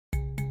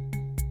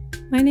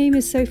My name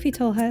is Sophie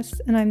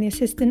Tolhurst and I'm the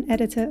assistant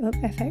editor of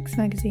FX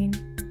Magazine.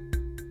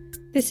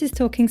 This is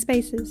Talking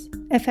Spaces,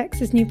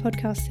 FX's new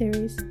podcast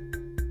series.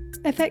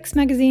 FX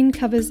Magazine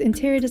covers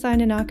interior design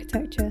and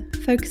architecture,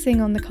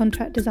 focusing on the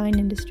contract design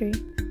industry.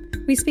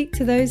 We speak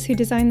to those who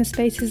design the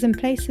spaces and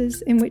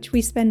places in which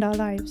we spend our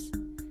lives.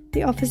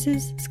 The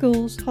offices,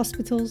 schools,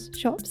 hospitals,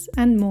 shops,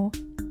 and more.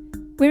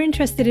 We're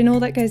interested in all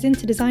that goes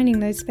into designing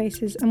those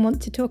spaces and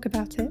want to talk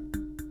about it.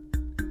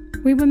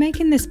 We were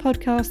making this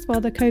podcast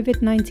while the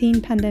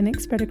COVID-19 pandemic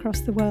spread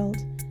across the world.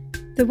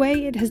 The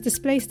way it has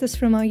displaced us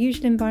from our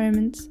usual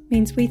environments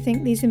means we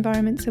think these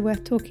environments are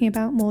worth talking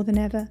about more than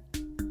ever.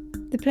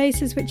 The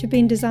places which have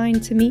been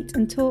designed to meet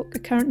and talk are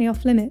currently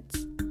off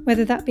limits,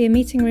 whether that be a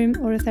meeting room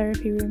or a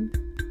therapy room.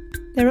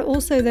 There are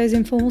also those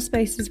informal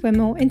spaces where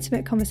more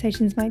intimate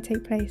conversations might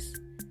take place.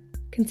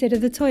 Consider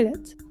the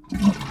toilet.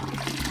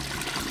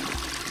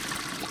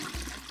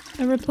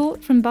 A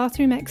report from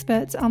bathroom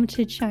experts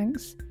Armitage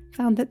Shanks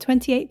found that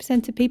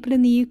 28% of people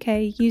in the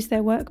UK use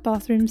their work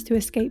bathrooms to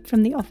escape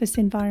from the office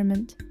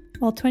environment,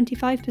 while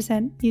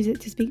 25% use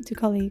it to speak to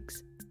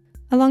colleagues.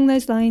 Along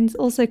those lines,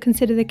 also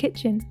consider the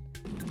kitchen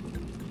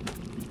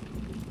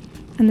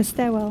and the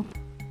stairwell,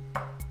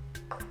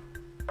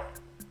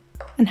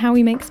 and how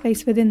we make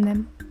space within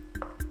them.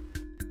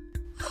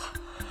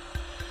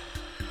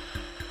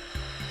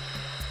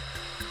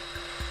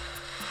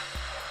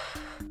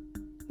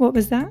 What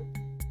was that?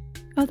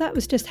 Oh, that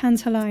was just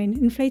Hans Hollein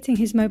inflating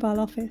his mobile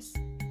office.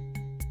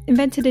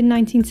 Invented in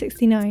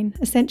 1969,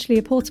 essentially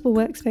a portable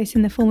workspace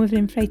in the form of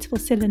an inflatable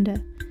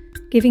cylinder,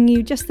 giving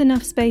you just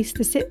enough space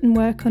to sit and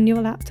work on your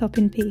laptop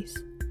in peace.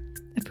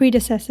 A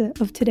predecessor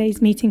of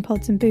today's meeting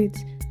pods and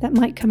booths that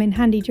might come in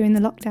handy during the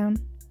lockdown.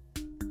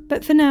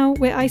 But for now,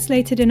 we're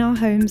isolated in our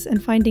homes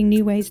and finding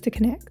new ways to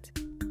connect.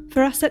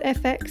 For us at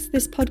FX,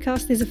 this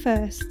podcast is a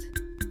first,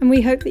 and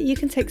we hope that you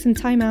can take some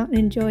time out and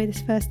enjoy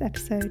this first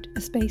episode,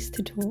 A Space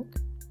to Talk.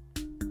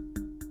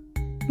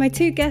 My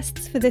two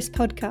guests for this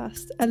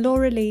podcast are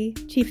Laura Lee,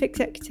 Chief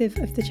Executive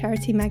of the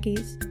charity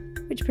Maggie's,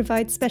 which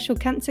provides special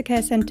cancer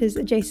care centres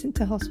adjacent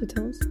to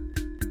hospitals,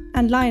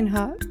 and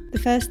Lionheart, the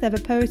first ever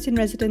poet in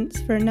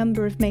residence for a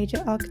number of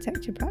major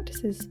architecture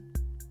practices.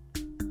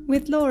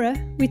 With Laura,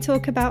 we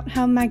talk about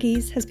how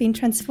Maggie's has been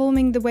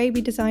transforming the way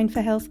we design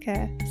for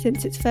healthcare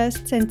since its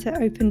first centre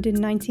opened in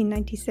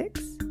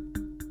 1996.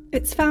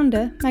 Its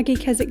founder, Maggie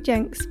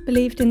Keswick-Jenks,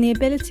 believed in the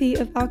ability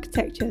of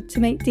architecture to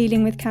make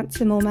dealing with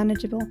cancer more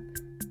manageable,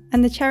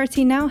 and the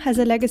charity now has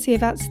a legacy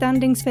of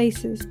outstanding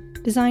spaces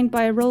designed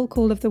by a roll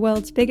call of the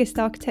world's biggest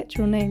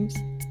architectural names,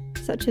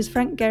 such as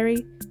Frank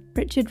Gehry,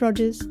 Richard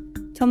Rogers,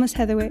 Thomas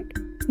Heatherwick,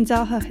 and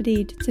Zaha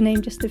Hadid, to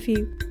name just a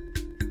few.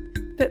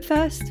 But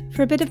first,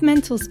 for a bit of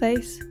mental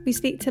space, we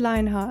speak to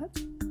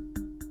Lionheart.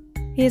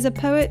 He is a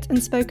poet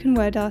and spoken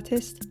word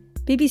artist,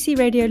 BBC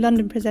Radio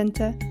London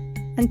presenter,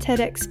 and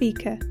TEDx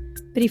speaker,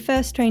 but he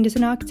first trained as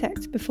an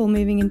architect before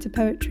moving into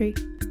poetry.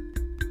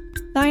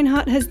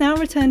 Lionheart has now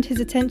returned his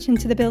attention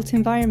to the built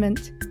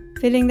environment,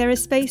 feeling there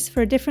is space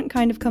for a different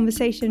kind of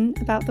conversation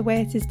about the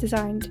way it is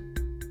designed.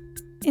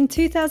 In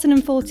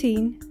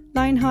 2014,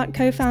 Lionheart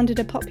co-founded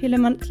a popular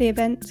monthly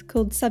event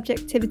called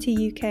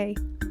Subjectivity UK,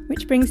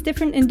 which brings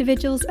different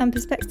individuals and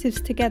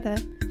perspectives together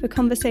for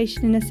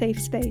conversation in a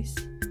safe space.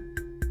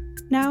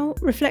 Now,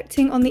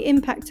 reflecting on the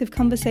impact of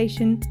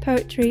conversation,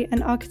 poetry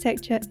and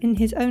architecture in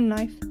his own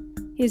life,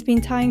 he has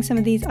been tying some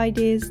of these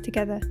ideas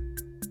together.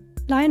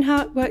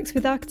 Lionheart works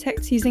with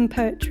architects using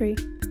poetry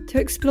to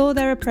explore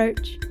their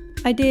approach,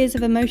 ideas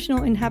of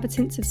emotional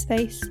inhabitants of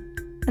space,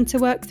 and to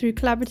work through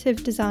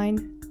collaborative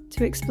design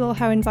to explore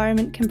how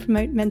environment can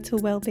promote mental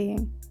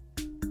well-being.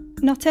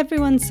 Not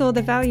everyone saw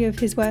the value of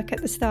his work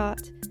at the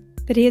start,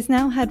 but he has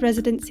now had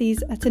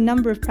residencies at a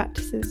number of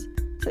practices,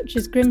 such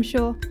as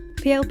Grimshaw,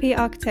 PLP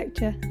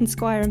Architecture and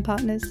Squire &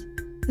 Partners,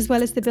 as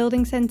well as the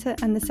Building Centre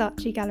and the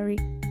Saatchi Gallery.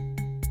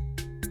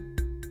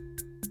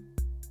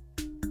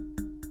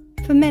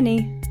 For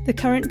many, the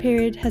current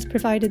period has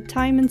provided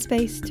time and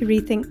space to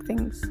rethink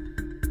things.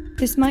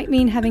 This might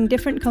mean having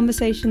different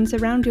conversations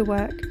around your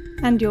work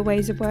and your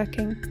ways of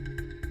working.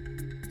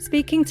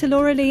 Speaking to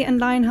Laura Lee and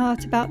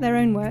Lionheart about their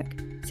own work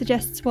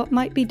suggests what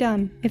might be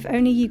done if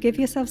only you give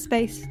yourself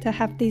space to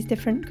have these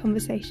different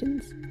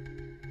conversations.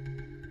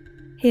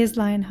 Here's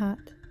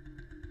Lionheart.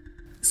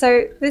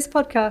 So this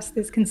podcast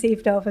is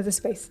conceived of as a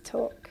space to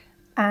talk,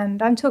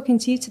 and I'm talking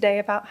to you today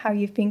about how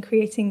you've been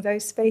creating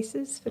those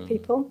spaces for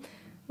people,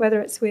 whether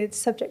it's with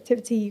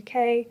Subjectivity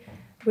UK,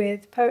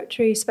 with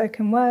poetry,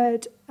 spoken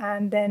word,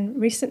 and then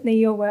recently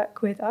your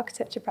work with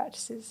architecture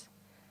practices.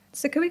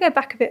 So can we go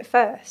back a bit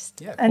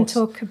first and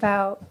talk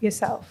about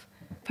yourself?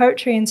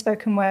 Poetry and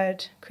spoken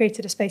word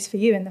created a space for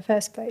you in the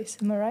first place,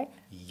 am I right?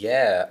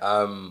 Yeah,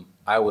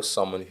 I was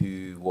someone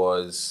who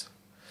was,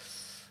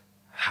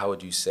 how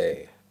would you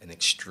say, an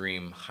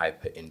extreme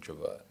hyper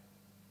introvert,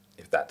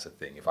 if that's a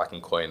thing, if I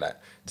can coin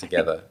that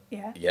together.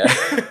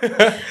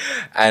 Yeah.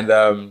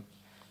 And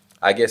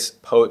I guess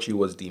poetry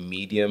was the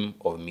medium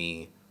of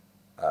me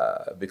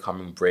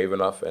becoming brave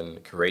enough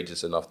and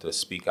courageous enough to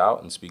speak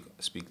out and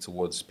speak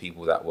towards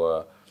people that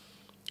were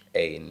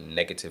a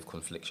negative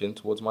confliction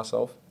towards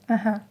myself.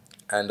 Uh-huh.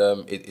 And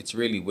it's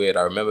really weird.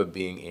 I remember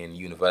being in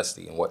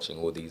university and watching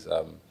all these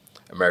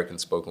American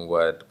spoken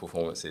word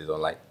performances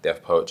on like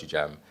Def Poetry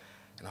Jam.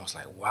 And I was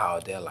like, wow,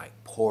 they're like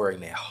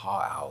pouring their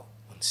heart out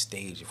on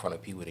stage in front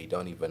of people they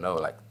don't even know.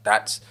 Like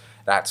that's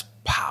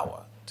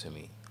power to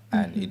me.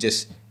 And it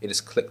just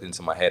clicked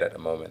into my head at the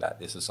moment that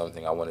this is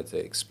something I wanted to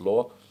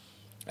explore.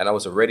 And I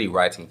was already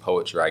writing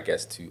poetry, I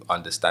guess, to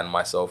understand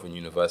myself in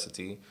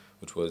university,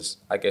 which was,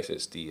 I guess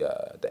it's the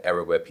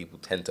era where people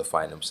tend to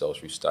find themselves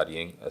through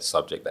studying a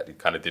subject that they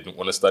kind of didn't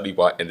want to study,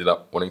 but ended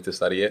up wanting to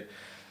study it.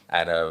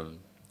 And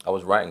I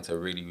was writing to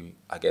really,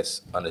 I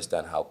guess,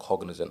 understand how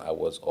cognizant I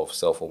was of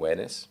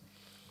self-awareness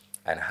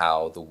and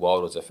how the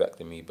world was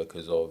affecting me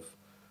because of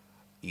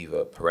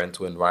either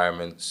parental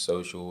environments,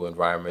 social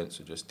environments,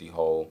 or just the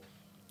whole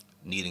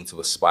needing to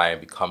aspire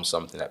and become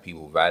something that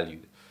people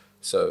valued.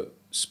 So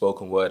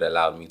spoken word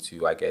allowed me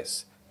to, I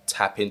guess,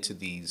 tap into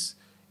these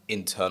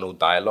internal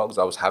dialogues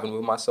I was having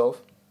with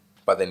myself,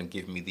 but then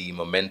give me the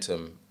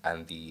momentum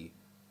and the,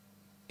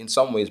 in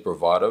some ways,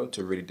 bravado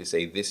to really to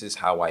say, this is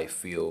how I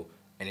feel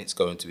and it's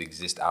going to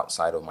exist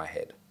outside of my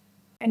head.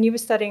 And you were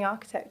studying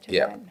architecture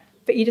Yeah. then,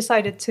 but you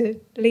decided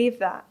to leave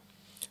that.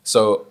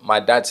 So my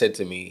dad said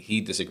to me, he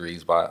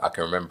disagrees, but I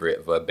can remember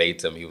it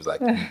verbatim. He was like,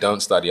 you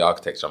don't study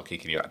architecture, I'm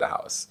kicking you out of the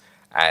house.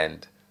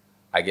 And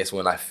I guess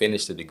when I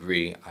finished the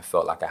degree, I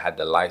felt like I had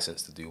the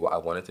license to do what I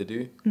wanted to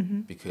do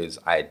because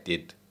I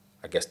did,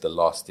 I guess, the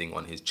last thing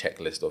on his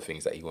checklist of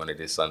things that he wanted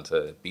his son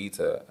to be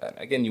to. And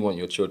again, you want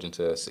your children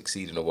to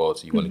succeed in the world,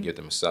 so you want to give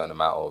them a certain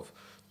amount of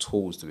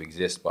tools to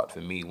exist. But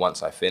for me,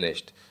 once I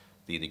finished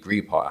the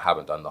degree part, I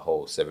haven't done the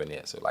whole 7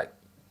 years. So like,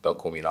 don't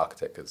call me an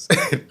architect because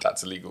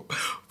that's illegal.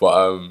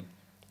 But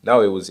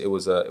no, it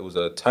was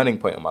a turning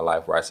point in my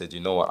life where I said, you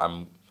know what,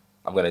 I'm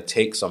going to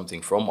take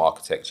something from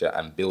architecture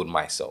and build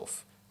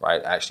myself,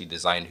 right? Actually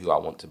design who I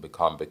want to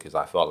become, because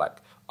I felt like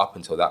up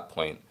until that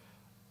point,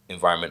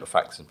 environmental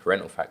factors and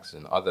parental factors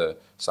and other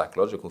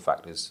psychological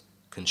factors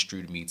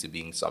construed me to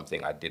being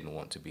something I didn't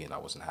want to be and I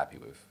wasn't happy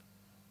with.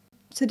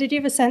 So did you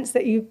have a sense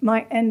that you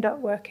might end up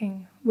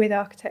working with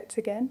architects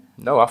again?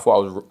 No, I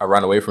thought I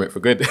ran away from it for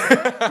good.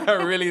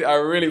 I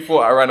really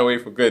thought I ran away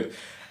for good.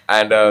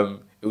 And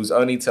it was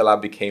only till I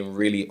became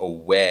really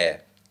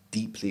aware,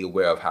 deeply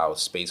aware of how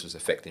space was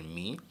affecting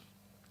me.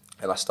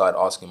 And I started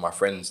asking my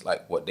friends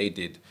like what they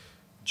did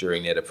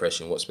during their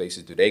depression. What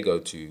spaces do they go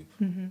to?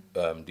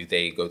 Do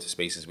they go to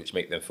spaces which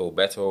make them feel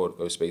better, or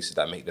go spaces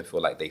that make them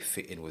feel like they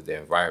fit in with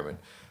their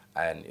environment?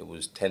 And it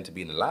was tend to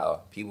be in the latter.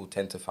 People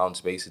tend to find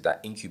spaces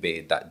that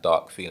incubated that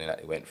dark feeling that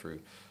they went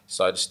through.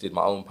 So I just did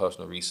my own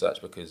personal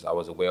research because I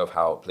was aware of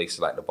how places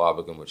like the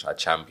Barbican, which I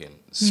champion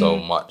so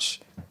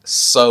much,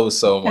 so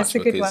much, That's a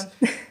good because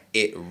one.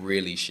 it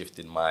really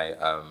shifted my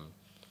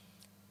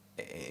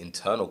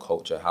internal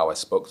culture, how I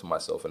spoke to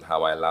myself and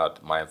how I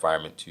allowed my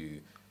environment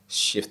to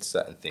shift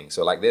certain things.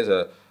 So like there's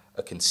a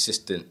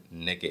consistent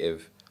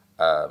negative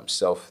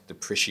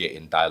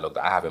self-depreciating dialogue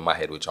that I have in my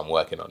head, which I'm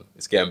working on.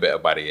 It's getting better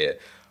by the year.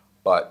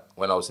 But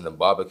when I was in the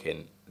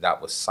Barbican,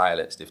 that was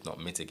silenced, if not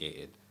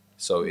mitigated.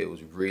 So it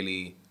was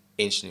really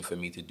interesting for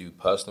me to do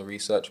personal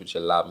research, which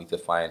allowed me to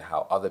find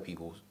how other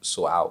people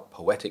saw out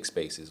poetic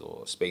spaces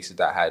or spaces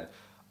that had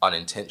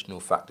unintentional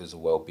factors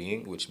of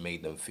well-being, which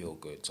made them feel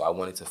good. So I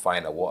wanted to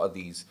find out what are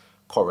these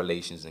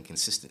correlations and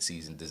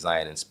consistencies in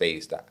design and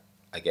space that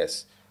I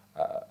guess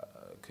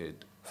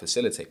could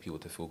facilitate people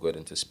to feel good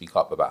and to speak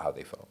up about how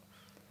they felt.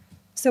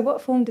 So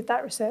what form did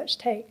that research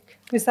take?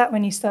 Was that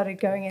when you started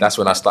going in? That's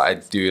when I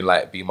started doing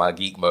like be my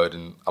geek mode,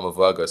 and I'm a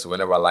Virgo, so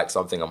whenever I like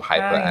something, I'm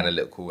hyper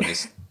analytical and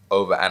just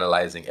over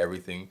analyzing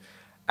everything.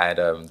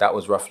 And that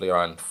was roughly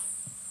around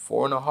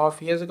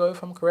 4.5 years ago,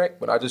 if I'm correct.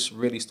 But I just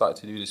really started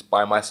to do this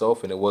by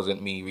myself, and it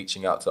wasn't me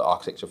reaching out to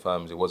architecture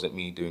firms. It wasn't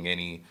me doing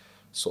any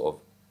sort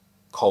of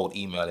cold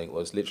emailing. It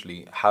was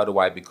literally, how do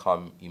I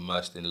become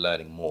immersed in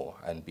learning more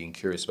and being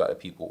curious about the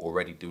people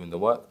already doing the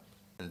work?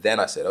 And then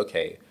I said,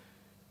 okay,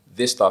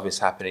 this stuff is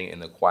happening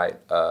in a quite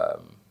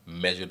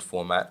measured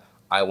format.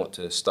 I want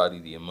to study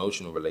the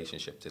emotional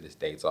relationship to this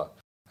data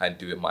and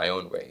do it my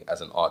own way as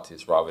an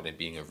artist rather than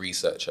being a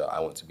researcher. I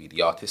want to be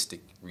the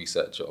artistic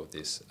researcher of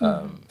this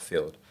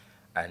field.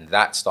 And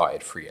that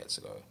started 3 years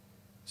ago.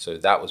 So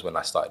that was when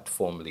I started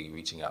formally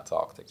reaching out to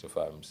architecture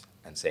firms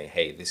and saying,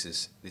 hey, this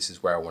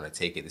is where I want to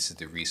take it. This is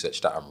the research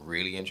that I'm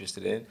really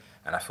interested in.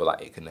 And I feel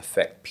like it can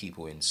affect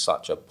people in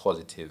such a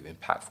positive,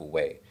 impactful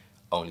way,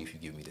 only if you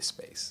give me the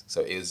space.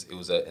 So it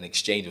was an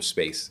exchange of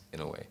space in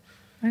a way.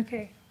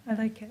 Okay, I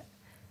like it.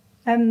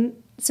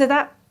 So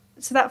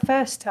that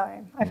first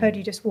time, I've heard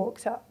you just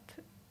walked up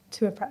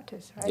to a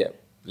practice, right? Yeah,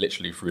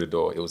 literally through the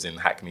door. It was in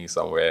Hackney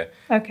somewhere.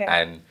 Okay.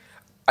 And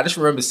I just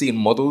remember seeing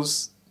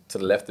models to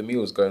the left of me. It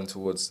was going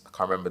towards, I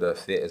can't remember the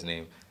theatre's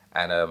name.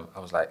 And I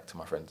was like to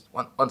my friends,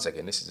 one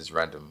second, this is just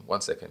random,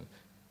 1 second.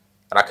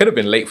 And I could have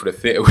been late for the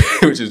theatre,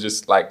 which was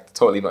just like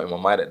totally not in my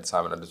mind at the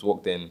time. And I just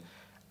walked in,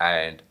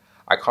 and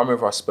I can't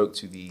remember if I spoke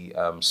to the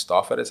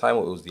staff at the time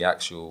or it was the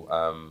actual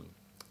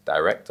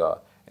director.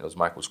 And it was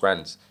Michael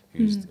Scrans,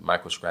 who's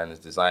Michael Scrans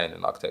Design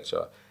and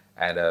Architecture.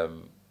 And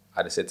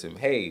I just said to him,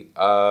 hey,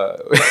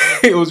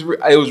 it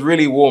was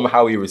really warm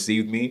how he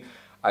received me.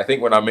 I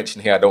think when I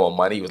mentioned, hey, I don't want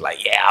money, he was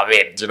like, yeah, I'm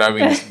in. Do you know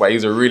what I mean? But he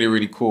was a really,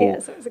 really cool. Yeah,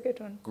 so it was a good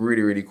one.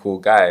 Really, really cool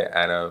guy.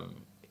 And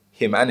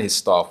him and his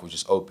staff were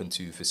just open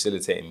to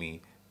facilitating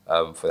me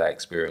for that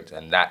experience.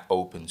 And that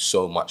opened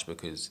so much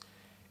because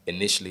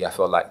initially I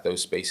felt like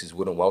those spaces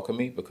wouldn't welcome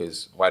me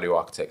because why do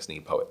architects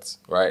need poets,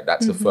 right?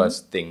 That's the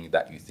first thing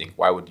that you think.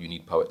 Why would you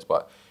need poets?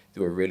 But they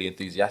were really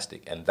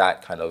enthusiastic. And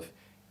that kind of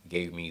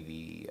gave me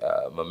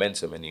the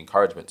momentum and the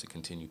encouragement to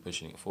continue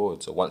pushing it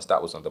forward. So once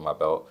that was under my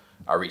belt,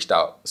 I reached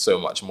out so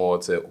much more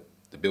to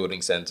the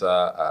Building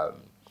Center,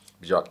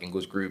 Jacques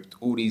Ingles Group,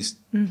 all these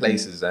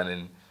places. And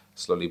then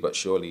slowly but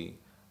surely,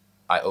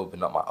 I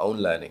opened up my own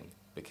learning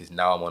because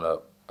now I'm on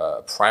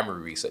a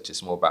primary research.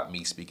 It's more about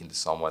me speaking to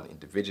someone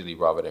individually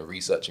rather than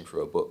researching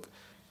through a book.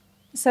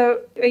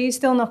 So are you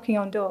still knocking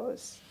on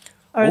doors?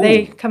 Or are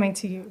they coming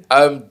to you?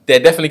 They're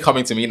definitely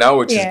coming to me now,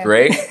 which is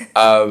great.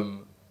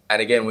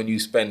 And again, when you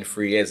spend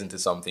 3 years into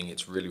something,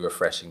 it's really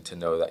refreshing to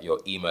know that your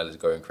email is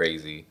going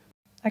crazy.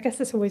 I guess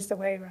that's always the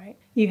way, right?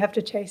 You have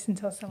to chase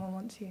until someone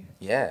wants you.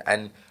 Yeah,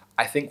 and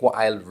I think what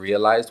I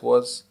realized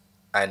was,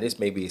 and this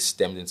maybe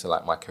stemmed into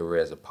like my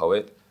career as a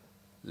poet,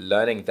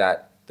 learning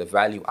that the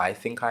value I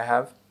think I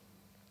have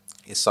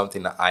is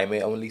something that I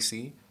may only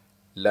see,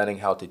 learning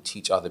how to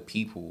teach other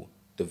people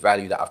the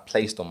value that I've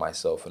placed on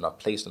myself and I've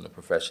placed on the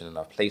profession and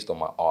I've placed on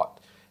my art.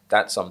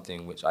 That's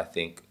something which I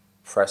think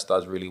press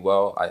does really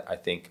well. I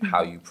think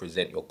how you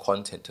present your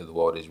content to the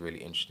world is really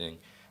interesting.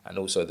 And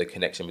also the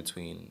connection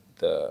between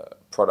the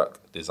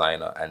product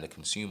designer and the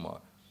consumer.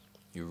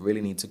 You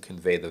really need to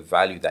convey the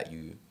value that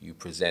you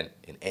present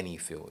in any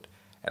field.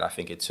 And I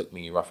think it took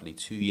me roughly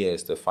 2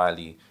 years to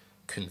finally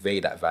convey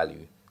that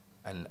value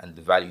and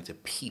the value to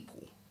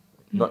people,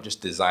 not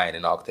just design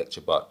and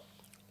architecture, but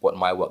what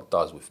my work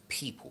does with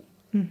people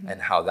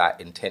and how that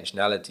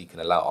intentionality can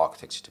allow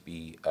architecture to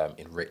be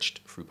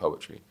enriched through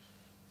poetry.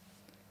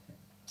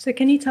 So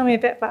can you tell me a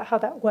bit about how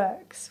that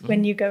works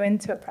when you go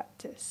into a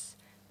practice?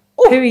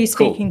 Who are you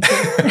speaking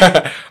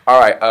to? All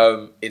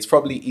right. It's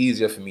probably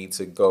easier for me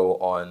to go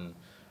on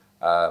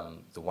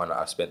the one that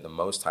I've spent the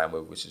most time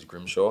with, which is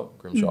Grimshaw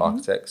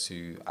Architects,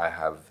 who I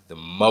have the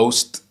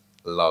most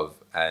love,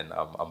 and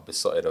I'm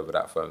besotted over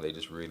that firm. They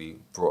just really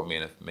brought me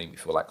in and made me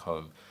feel like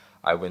home.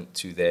 I went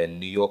to their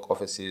New York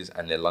offices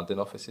and their London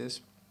offices,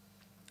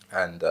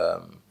 and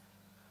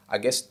I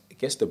guess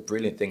the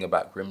brilliant thing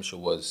about Grimshaw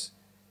was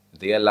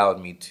they allowed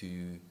me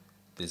to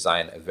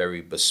design a very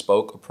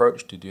bespoke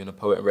approach to doing a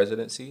poet in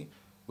residency,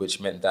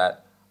 which meant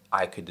that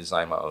I could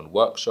design my own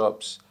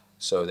workshops.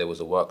 So there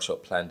was a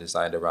workshop plan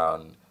designed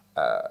around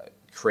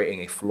creating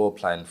a floor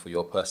plan for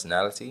your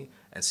personality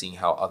and seeing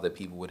how other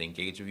people would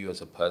engage with you as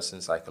a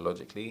person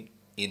psychologically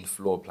in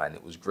floor plan.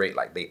 It was great.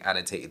 Like they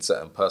annotated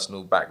certain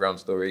personal background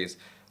stories,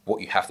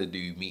 what you have to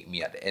do, meet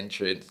me at the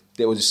entrance.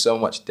 There was just so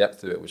much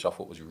depth to it, which I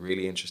thought was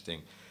really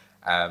interesting.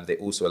 They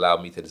also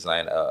allowed me to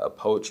design a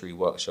poetry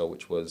workshop,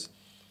 which was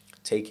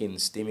taking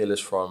stimulus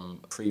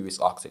from previous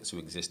architects who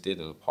existed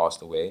and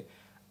passed away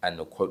and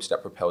the quotes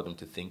that propelled them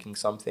to thinking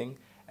something,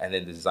 and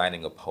then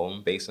designing a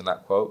poem based on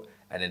that quote,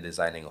 and then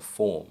designing a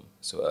form,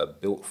 so a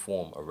built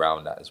form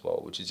around that as well,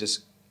 which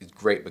is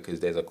great because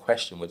there's a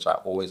question which I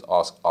always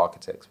ask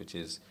architects, which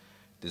is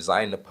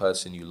design the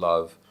person you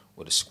love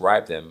or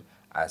describe them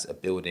as a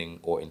building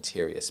or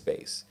interior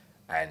space.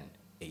 And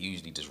it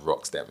usually just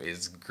rocks them.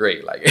 It's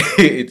great. Like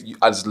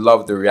I just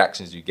love the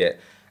reactions you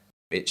get.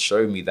 It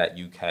showed me that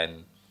you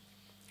can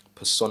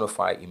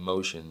personify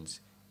emotions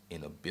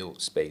in a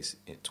built space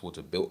towards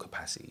a built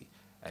capacity.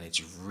 And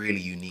it's really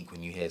unique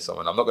when you hear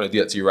someone. I'm not going to do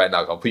that to you right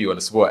now. I'll put you on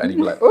the spot and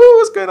you'll be like, oh,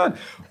 what's going on?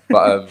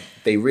 But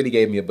they really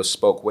gave me a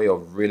bespoke way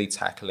of really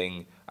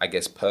tackling, I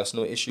guess,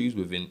 personal issues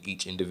within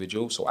each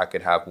individual. So I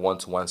could have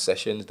one-to-one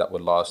sessions that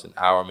would last an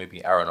hour,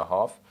 maybe an hour and a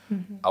half.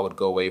 I would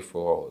go away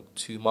for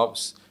 2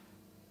 months,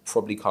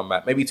 probably come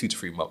back, maybe 2 to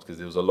 3 months, because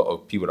there was a lot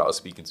of people that I was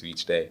speaking to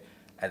each day,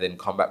 and then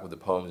come back with the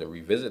poems and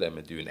revisit them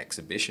and do an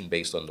exhibition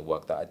based on the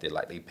work that I did.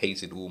 Like they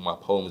pasted all my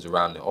poems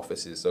around the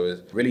offices. So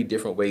it's really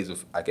different ways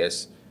of, I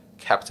guess,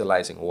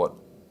 capitalizing on what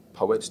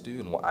poets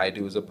do and what I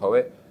do as a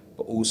poet,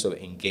 but also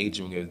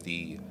engaging with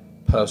the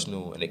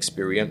personal and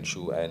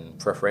experiential and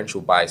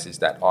preferential biases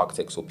that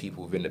architects or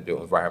people within the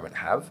built environment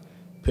have,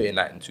 putting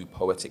that into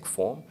poetic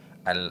form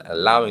and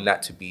allowing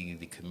that to be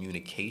the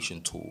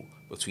communication tool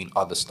between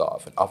other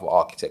staff and other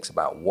architects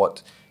about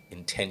what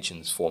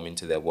intentions form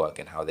into their work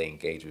and how they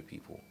engage with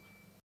people.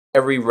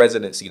 Every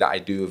residency that I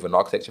do with an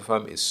architecture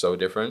firm is so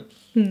different.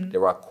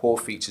 There are core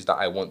features that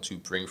I want to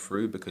bring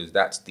through because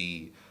that's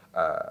the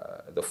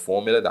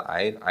formula that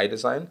I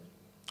design,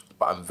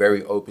 but I'm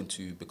very open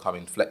to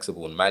becoming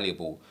flexible and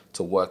malleable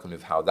to working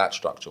with how that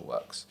structure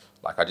works.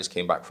 Like I just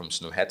came back from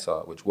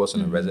Snohetta, which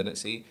wasn't a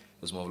residency.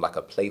 It was more like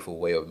a playful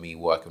way of me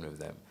working with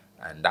them.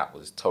 And that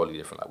was totally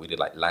different. Like we did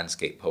like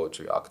landscape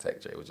poetry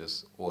architecture. It was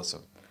just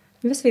awesome.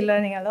 You must be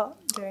learning a lot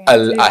doing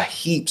it. A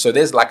heap. So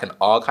there's like an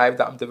archive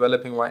that I'm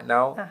developing right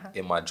now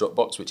in my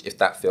Dropbox, which if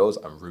that fails,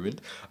 I'm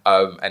ruined.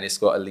 And it's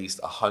got at least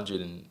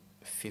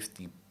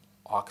 150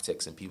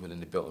 architects and people in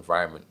the built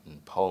environment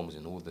and poems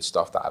and all the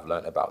stuff that I've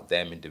learned about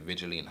them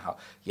individually and how,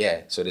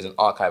 yeah. So there's an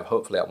archive,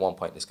 hopefully at one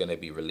point it's going to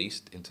be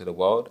released into the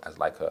world as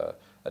like a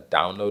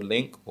download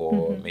link,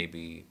 or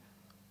maybe,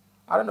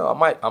 I don't know,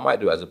 I might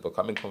do it as a book.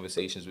 I'm in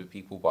conversations with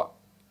people, but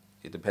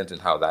it depends on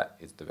how that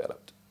is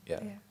developed.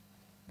 Yeah.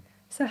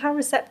 So how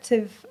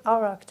receptive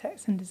are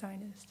architects and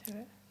designers to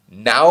it?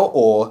 Now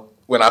or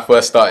when I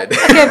first started?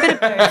 Okay,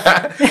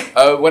 a bit of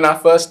both. When I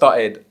first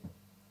started,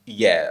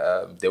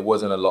 there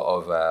wasn't a lot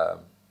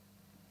of,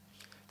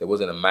 there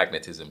wasn't a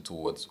magnetism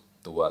towards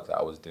the work that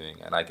I was doing.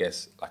 And I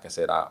guess, like I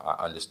said, I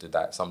understood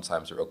that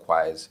sometimes it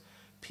requires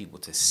people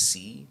to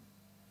see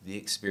the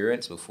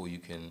experience before you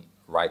can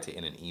write it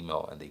in an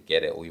email and they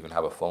get it, or even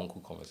have a phone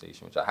call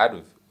conversation, which I had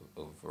with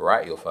a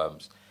variety of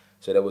firms.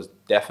 So there was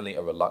definitely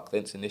a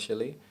reluctance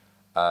initially.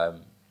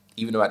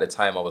 Even though at the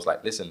time I was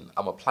like, listen,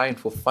 I'm applying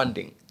for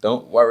funding.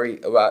 Don't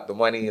worry about the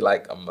money.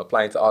 Like, I'm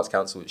applying to Arts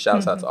Council.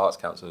 Shouts out to Arts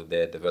Council.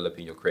 They're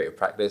developing your creative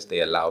practice.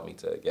 They allowed me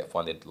to get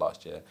funded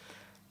last year.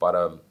 But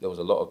there was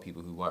a lot of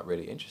people who weren't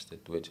really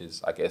interested, which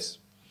is, I guess,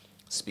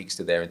 speaks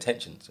to their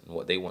intentions and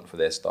what they want for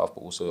their staff,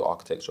 but also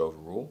architecture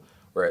overall.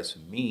 Whereas for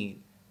me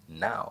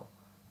now,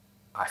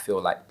 I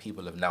feel like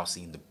people have now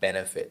seen the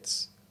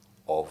benefits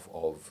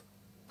of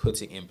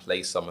putting in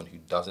place someone who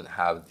doesn't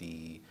have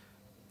the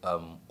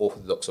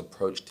orthodox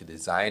approach to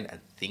design and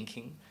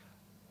thinking.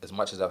 As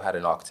much as I've had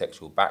an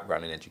architectural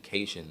background in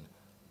education,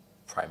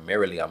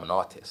 primarily I'm an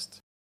artist.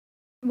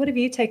 What have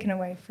you taken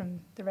away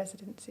from the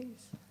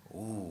residencies?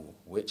 Ooh,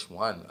 which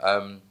one?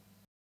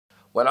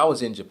 When I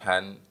was in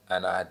Japan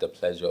and I had the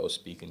pleasure of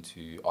speaking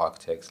to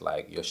architects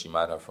like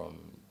Yoshimada from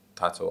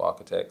Tato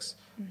Architects,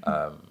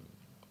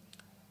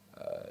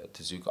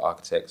 Tezuka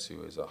Architects,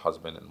 who is a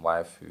husband and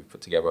wife who put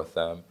together a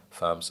firm,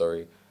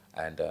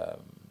 and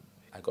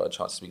I got a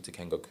chance to speak to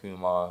Kengo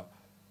Kumar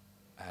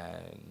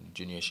and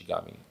Junior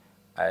Shigami.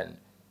 And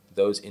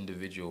those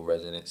individual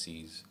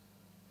residencies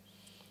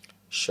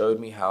showed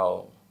me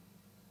how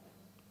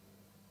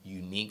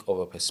unique of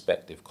a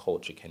perspective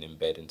culture can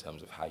embed in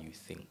terms of how you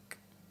think.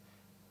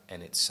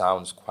 And it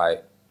sounds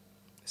quite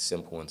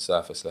simple and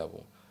surface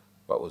level,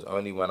 but it was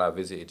only when I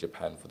visited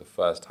Japan for the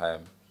first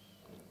time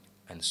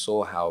and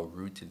saw how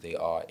rooted they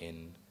are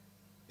in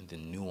the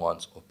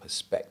nuance of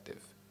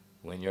perspective.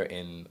 When you're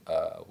in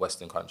a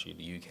Western country,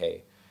 the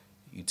UK,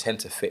 you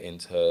tend to fit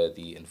into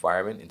the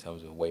environment in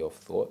terms of way of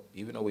thought,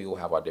 even though we all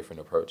have our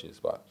different approaches,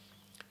 but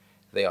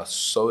they are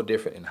so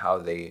different in how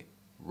they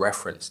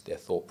reference their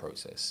thought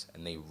process,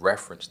 and they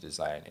reference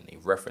design, and they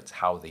reference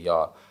how they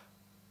are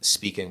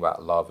speaking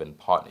about love and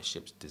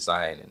partnerships,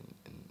 design, and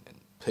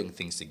putting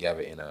things together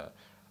in a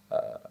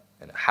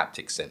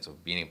haptic sense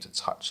of being able to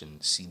touch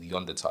and see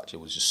beyond the touch. It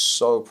was just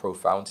so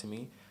profound to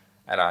me.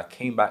 And I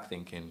came back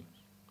thinking,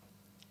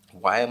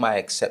 why am I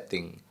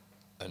accepting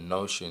a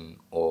notion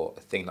or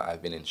a thing that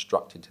I've been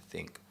instructed to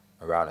think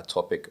around a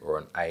topic or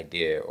an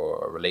idea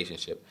or a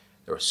relationship?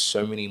 There are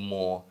so many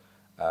more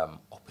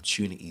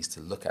opportunities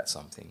to look at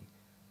something.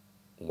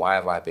 Why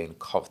have I been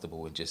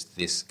comfortable with just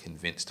this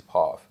convinced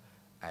path?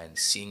 And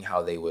seeing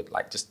how they would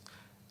like just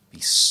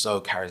be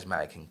so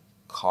charismatic and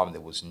calm.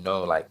 There was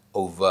no like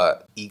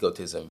overt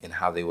egotism in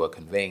how they were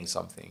conveying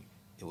something.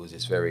 It was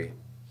just very,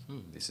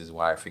 this is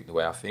why I think the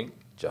way I think,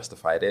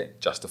 justified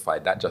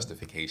that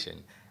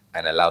justification,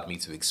 and allowed me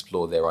to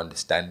explore their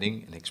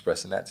understanding and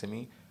expressing that to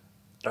me.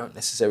 I don't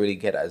necessarily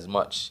get as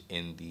much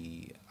in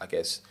the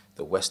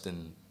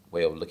Western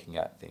way of looking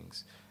at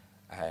things.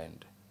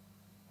 And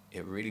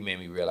it really made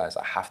me realize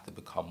I have to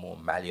become more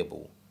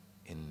malleable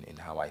in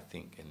how I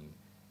think. And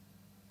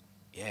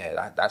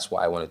yeah, that's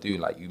what I want to do.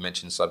 Like you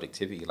mentioned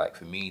subjectivity, like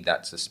for me,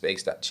 that's a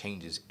space that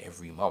changes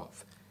every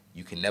month.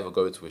 You can never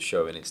go to a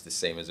show and it's the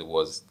same as it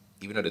was,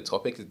 even though the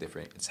topic is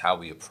different, it's how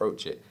we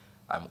approach it.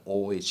 I'm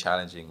always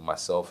challenging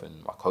myself,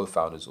 and my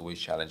co-founder's always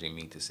challenging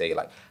me to say,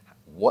 like,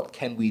 what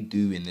can we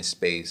do in this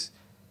space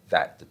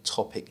that the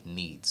topic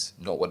needs,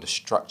 not what the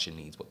structure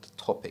needs, what the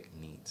topic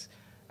needs.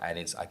 And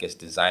it's, I guess,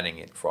 designing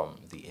it from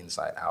the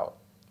inside out,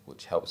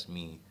 which helps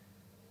me.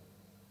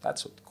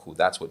 That's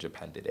what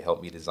Japan did. It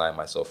helped me design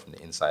myself from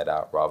the inside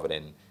out rather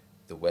than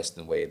the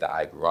Western way that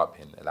I grew up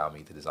in, allow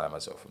me to design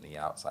myself from the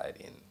outside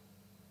in.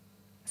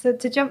 So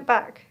to jump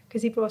back,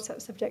 because you brought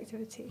up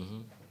subjectivity,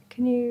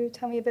 can you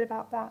tell me a bit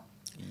about that?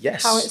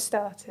 Yes. How it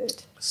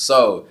started?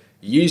 So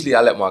usually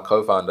I let my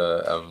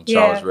co-founder,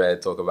 Charles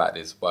Red, talk about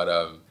this,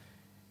 but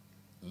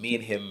me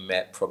and him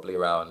met probably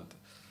around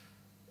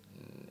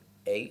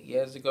 8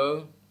 years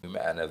ago. We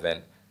met at an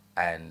event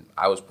and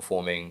I was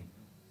performing,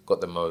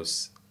 got the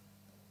most,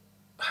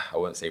 I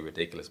won't say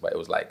ridiculous, but it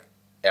was like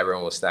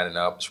everyone was standing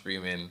up,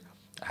 screaming.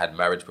 I had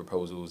marriage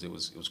proposals. It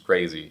was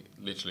crazy,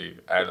 literally.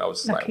 And I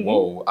was like,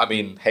 whoa. I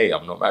mean, hey,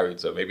 I'm not married,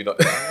 so maybe not,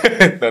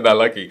 not that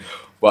lucky.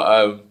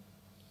 But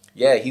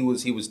yeah, he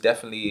was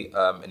definitely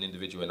an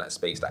individual in that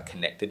space that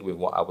connected with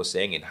what I was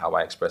saying and how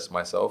I expressed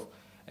myself.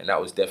 And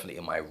that was definitely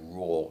in my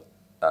raw,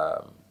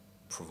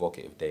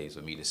 provocative days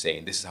of me just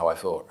saying, this is how I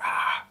feel.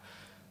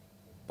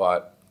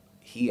 But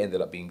he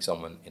ended up being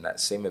someone in that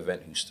same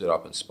event who stood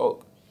up and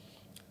spoke.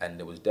 And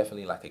there was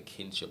definitely like a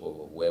kinship of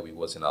where we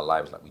was in our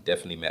lives. Like we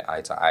definitely met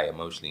eye to eye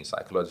emotionally and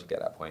psychologically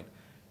at that point.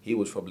 He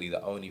was probably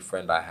the only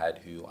friend I had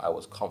who I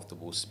was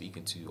comfortable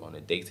speaking to on a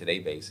day-to-day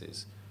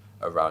basis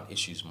around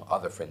issues my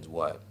other friends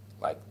weren't.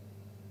 Like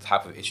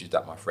type of issues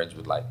that my friends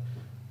would like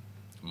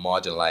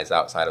marginalize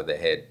outside of their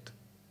head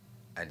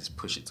and just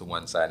push it to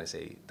one side and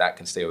say, that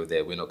can stay over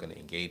there. We're not going to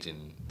engage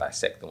in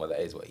dissecting what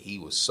that is. But he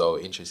was so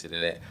interested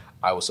in it.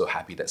 I was so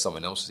happy that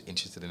someone else was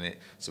interested in it.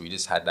 So we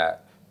just had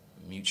that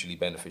mutually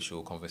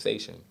beneficial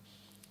conversation.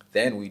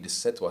 Then we just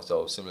said to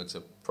ourselves, similar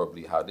to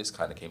probably how this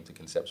kind of came to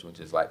conception,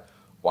 which is like,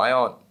 why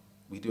aren't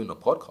we doing a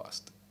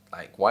podcast?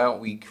 Like, why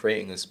aren't we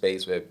creating a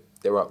space where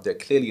there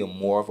clearly are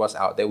more of us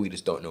out there, we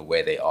just don't know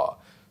where they are.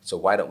 So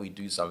why don't we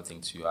do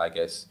something to, I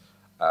guess,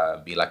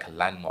 be like a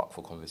landmark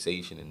for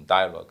conversation and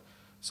dialogue?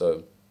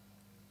 So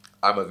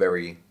I'm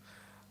like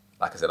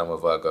I said, I'm a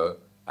Virgo.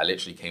 I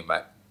literally came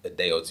back a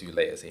day or two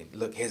later saying,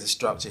 look, here's the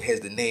structure,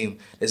 here's the name,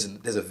 there's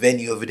a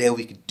venue over there,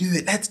 we could do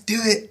it, let's do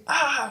it.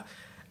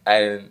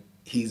 And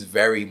he's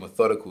very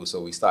methodical,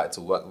 so we started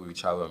to work with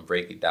each other and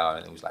break it down,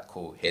 and it was like,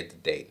 cool, here's the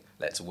date,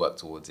 let's work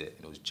towards it.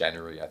 And it was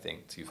January, I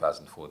think,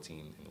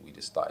 2014, and we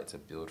just started to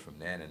build from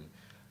then, and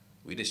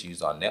we just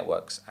used our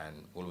networks,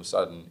 and all of a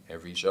sudden,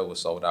 every show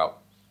was sold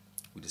out.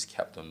 We just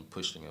kept on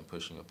pushing and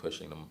pushing and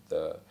pushing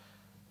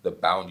the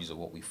boundaries of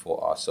what we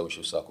thought our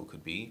social circle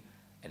could be.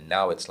 And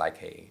now it's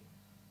like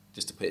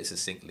just to put it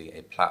succinctly,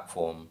 a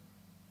platform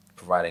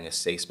providing a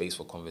safe space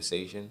for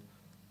conversation,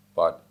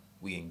 but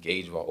we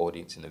engage with our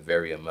audience in a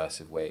very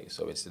immersive way.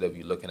 So instead of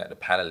you looking at the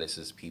panelists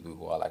as people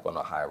who are like on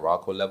a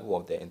hierarchical level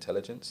of their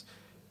intelligence,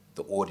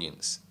 the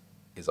audience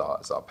is our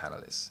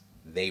panelists.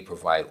 They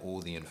provide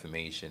all the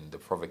information, the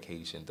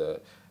provocation,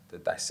 the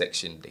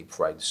dissection. They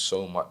provide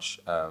so much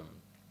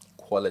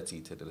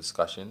quality to the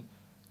discussion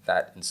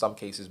that in some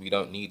cases we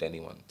don't need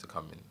anyone to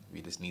come in.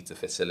 We just need to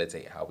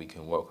facilitate how we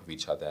can work with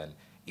each other. And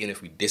even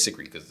if we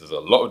disagree, because there's a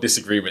lot of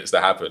disagreements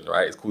that happen,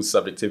 right? It's called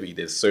subjectivity.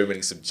 There's so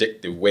many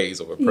subjective ways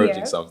of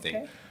approaching something.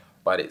 Okay.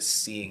 But it's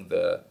seeing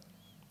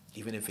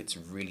even if it's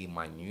really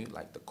minute,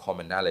 like the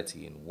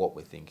commonality in what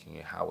we're thinking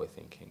and how we're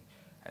thinking.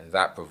 And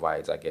that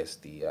provides, I guess,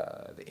 the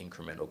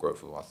incremental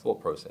growth of our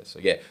thought process. So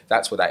yeah,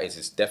 that's what that is.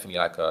 It's definitely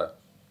like an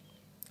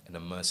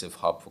immersive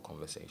hub for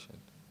conversation.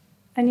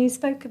 And you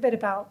spoke a bit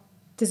about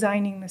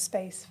designing the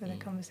space for the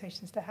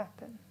conversations to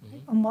happen.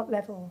 Mm-hmm. On what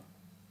level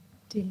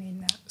do you mean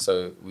that?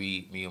 So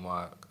me and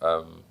my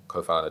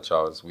co-founder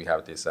Charles, we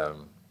have this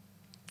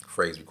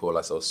phrase, we call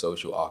ourselves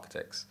social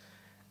architects.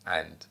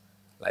 And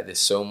like there's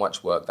so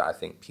much work that I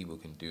think people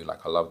can do.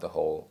 Like I love the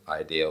whole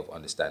idea of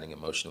understanding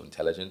emotional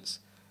intelligence.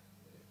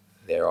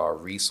 There are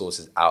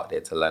resources out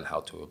there to learn how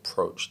to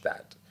approach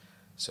that.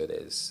 So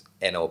there's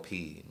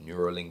NLP,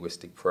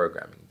 neuro-linguistic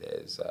programming,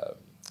 there's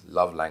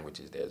love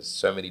languages, there's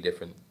so many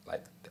different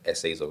like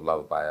essays of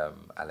love by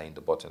Alain de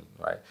Botton,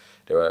 right?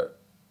 There are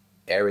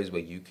areas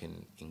where you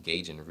can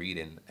engage in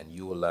reading and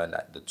you will learn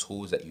that the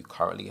tools that you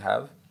currently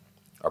have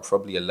are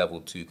probably a level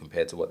 2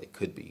 compared to what they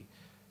could be.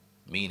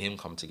 Me and him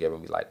come together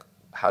and be like,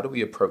 how do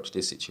we approach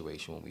this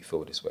situation when we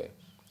feel this way?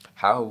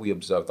 How have we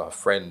observed our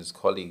friends,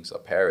 colleagues, our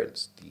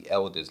parents, the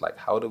elders? Like,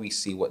 how do we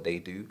see what they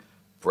do,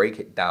 break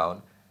it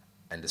down,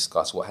 and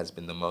discuss what has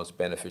been the most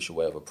beneficial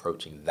way of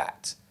approaching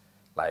that?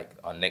 Like,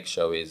 our next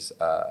show is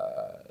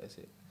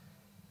it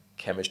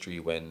chemistry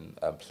when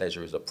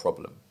pleasure is a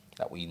problem?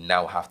 That we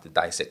now have to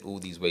dissect all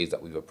these ways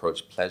that we've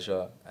approached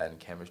pleasure and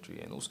chemistry,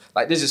 and also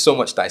like there's just so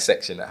much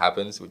dissection that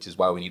happens, which is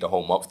why we need a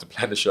whole month to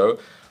plan the show.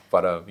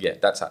 But yeah,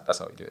 that's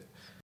how we do it.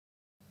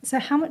 So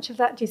how much of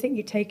that do you think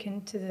you take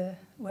into the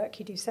work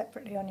you do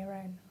separately on your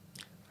own?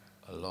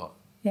 A lot.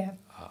 Yeah.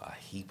 A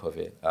heap of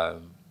it.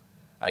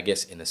 I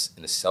guess in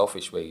a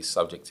selfish way,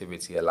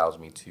 subjectivity allows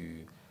me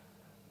to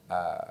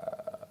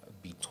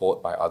be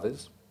taught by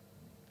others,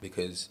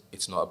 because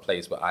it's not a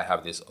place where I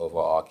have this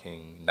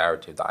overarching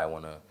narrative that I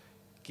want to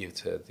give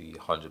to the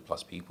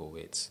 100+ people.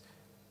 It's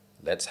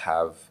let's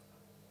have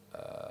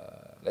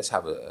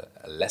a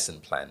lesson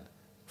plan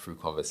through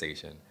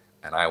conversation,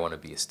 and I want to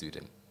be a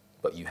student,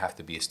 but you have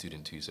to be a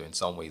student too. So in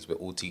some ways we're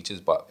all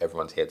teachers, but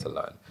everyone's here to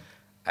learn,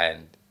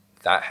 and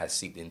that has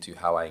seeped into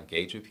how I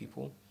engage with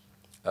people.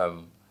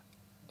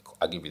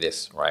 I'll give you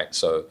this, right?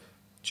 So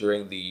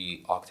during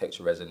the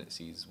architecture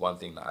residencies, one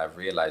thing that I've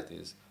realized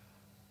is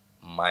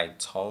my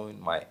tone,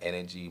 my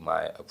energy,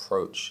 my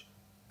approach,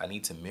 I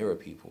need to mirror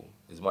people.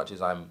 As much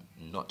as I'm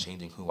not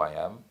changing who I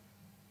am,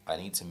 I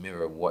need to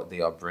mirror what they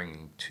are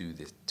bringing to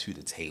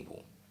the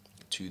table,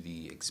 to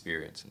the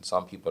experience. And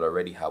some people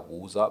already have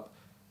walls up.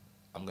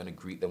 I'm going to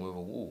greet them with a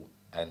wall.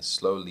 And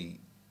slowly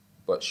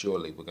but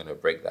surely, we're going to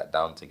break that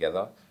down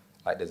together.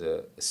 Like there's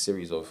a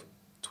series of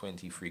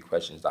 23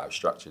 questions that I've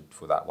structured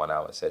for that 1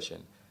 hour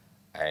session.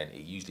 And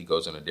it usually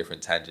goes on a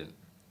different tangent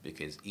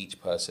because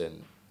each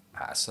person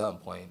at a certain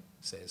point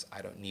says,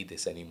 I don't need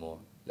this anymore.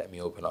 Let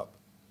me open up.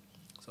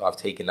 So I've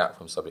taken that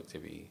from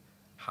subjectivity,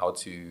 how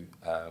to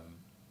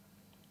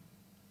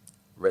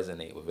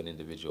resonate with an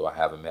individual I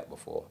haven't met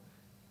before,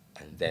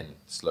 and then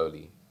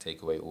slowly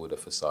take away all the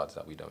facades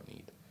that we don't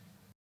need.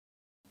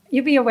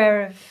 You'll be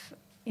aware of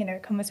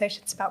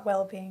conversations about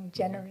well-being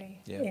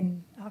generally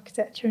in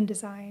architecture and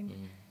design,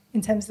 Mm.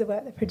 in terms of the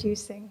work they're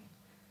producing.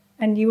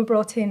 And you were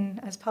brought in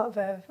as part of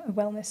a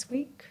wellness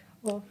week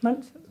or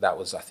month. That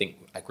was, I think,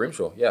 at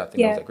Grimshaw. Yeah, I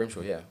think that was at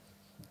Grimshaw, yeah.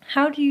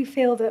 How do you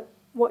feel that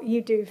what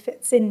you do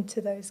fits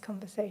into those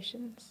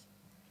conversations?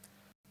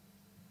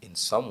 In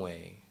some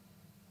way,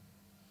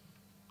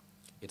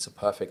 it's a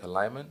perfect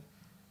alignment.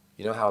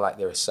 You know how like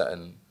there are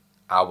certain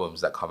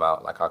albums that come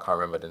out, like I can't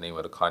remember the name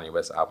of the Kanye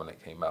West album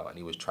that came out, and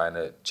he was trying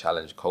to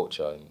challenge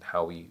culture and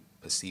how we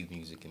perceive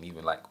music and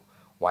even like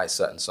why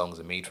certain songs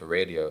are made for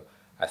radio.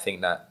 I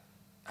think that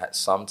at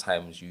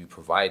sometimes you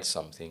provide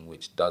something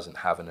which doesn't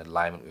have an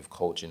alignment with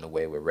culture in a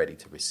way we're ready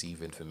to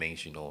receive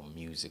information or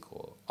music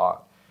or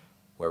art.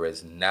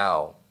 Whereas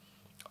now,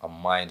 our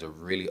minds are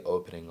really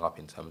opening up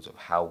in terms of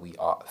how we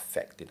are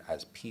affected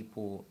as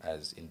people,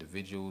 as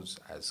individuals,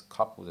 as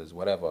couples, as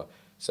whatever.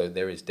 So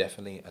there is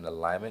definitely an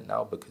alignment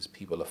now because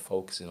people are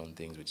focusing on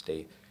things which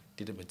they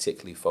didn't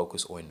particularly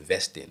focus or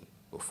invest in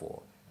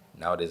before.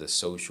 Now there's a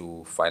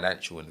social,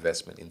 financial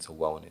investment into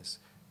wellness,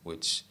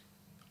 which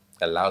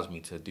allows me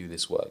to do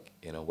this work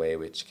in a way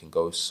which can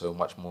go so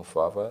much more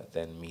further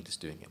than me just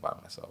doing it by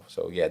myself.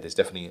 So yeah, there's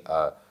definitely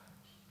a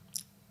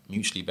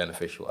mutually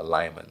beneficial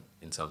alignment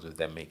in terms of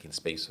them making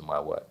space for my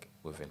work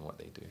within what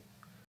they do.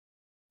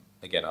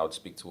 Again, I would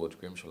speak towards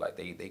Grimshaw, like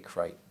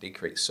they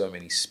create so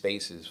many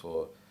spaces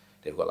for,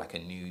 they've got like a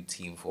new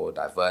team for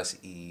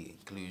diversity,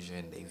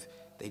 inclusion,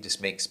 they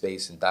just make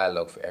space and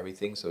dialogue for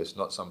everything. So it's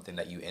not something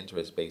that you enter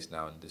a space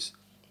now and just,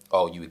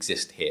 oh, you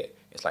exist here.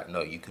 It's like,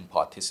 no, you can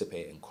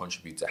participate and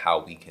contribute to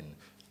how we can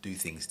do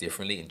things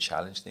differently and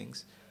challenge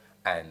things.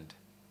 And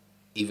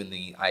even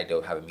the idea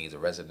of having me as a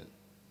resident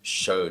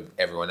showed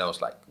everyone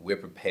else, like, we're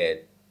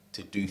prepared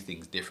to do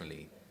things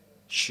differently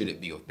should it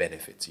be of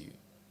benefit to you.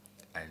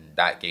 And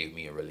that gave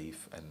me a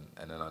relief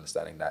and an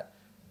understanding that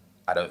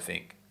I don't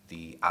think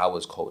the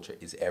hours culture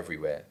is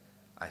everywhere.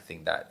 I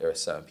think that there are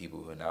certain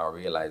people who are now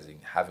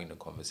realizing, having the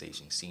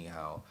conversation, seeing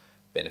how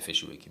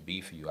beneficial it can be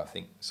for you. I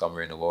think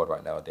somewhere in the world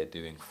right now, they're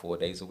doing 4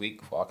 days a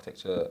week for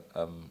architecture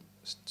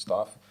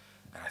staff.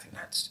 And I think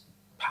that's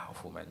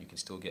powerful, man. You can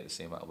still get the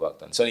same amount of work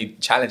done. It's only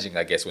challenging,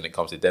 I guess, when it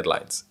comes to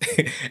deadlines.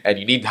 And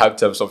you need to have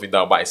something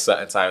done by a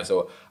certain time.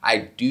 So I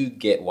do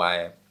get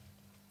why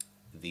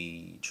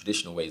the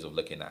traditional ways of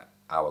looking at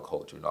our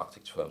culture in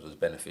architecture firms was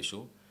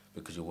beneficial,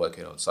 because you're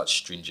working on such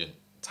stringent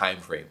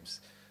timeframes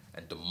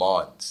and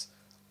demands.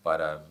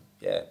 But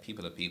yeah,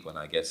 people are people, and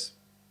I guess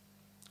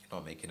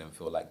not making them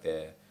feel like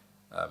they're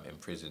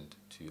imprisoned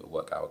to a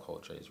work hour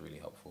culture is really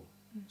helpful.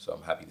 So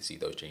I'm happy to see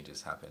those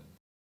changes happen.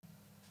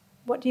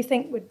 What do you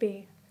think would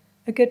be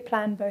a good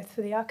plan both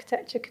for the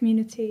architecture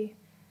community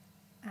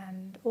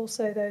and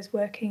also those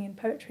working in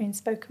poetry and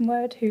spoken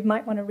word who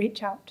might want to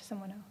reach out to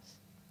someone else?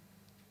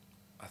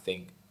 I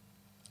think,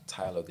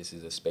 Tyler, this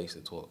is a space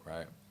to talk,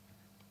 right?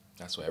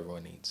 That's what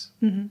everyone needs.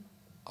 Mm-hmm.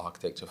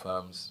 Architecture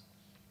firms,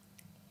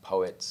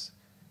 poets,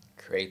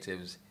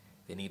 creatives,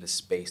 they need a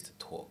space to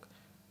talk.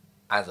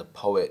 As a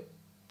poet,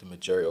 the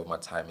majority of my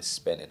time is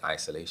spent in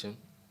isolation.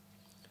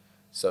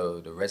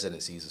 So the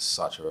residencies are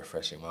such a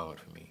refreshing moment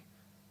for me.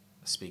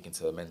 Speaking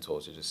to the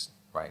mentors, or just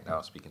right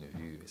now speaking to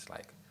you, it's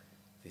like,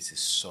 this is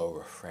so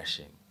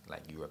refreshing.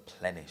 Like, you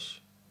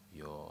replenish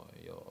your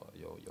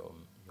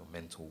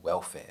mental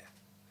welfare.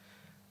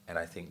 And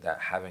I think that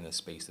having a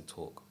space to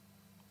talk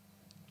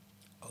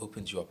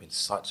opens you up in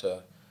such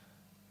a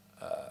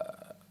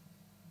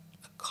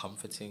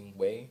comforting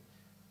way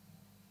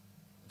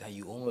that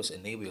you almost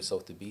enable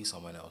yourself to be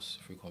someone else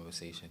through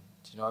conversation.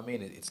 Do you know what I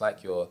mean? It's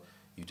like you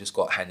just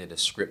got handed a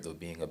script of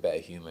being a better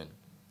human,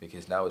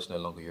 because now it's no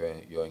longer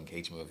your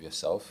engagement with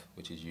yourself,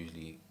 which is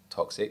usually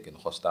toxic and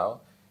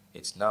hostile.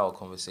 It's now a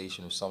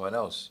conversation with someone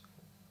else.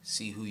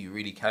 See who you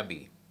really can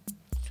be.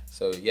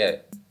 So yeah,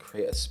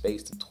 create a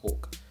space to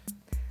talk.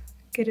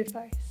 Good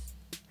advice.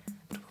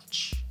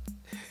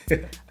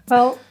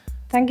 Well,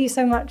 thank you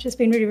so much. It's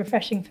been really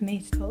refreshing for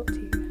me to talk to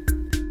you.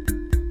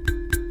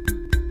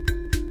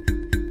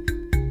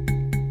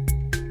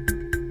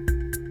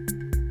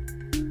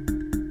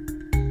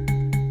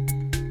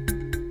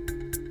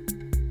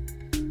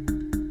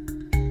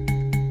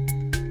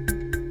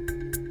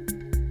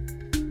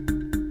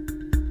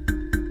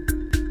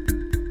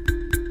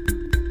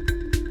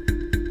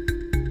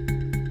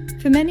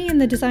 For many in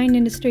the design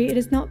industry, it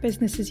is not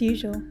business as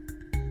usual.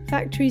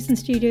 Factories and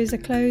studios are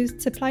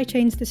closed, supply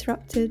chains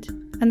disrupted,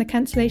 and the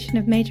cancellation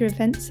of major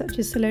events such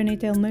as Salone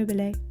del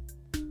Mobile.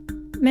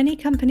 Many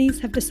companies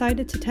have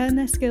decided to turn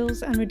their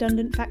skills and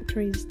redundant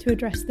factories to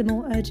address the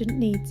more urgent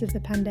needs of the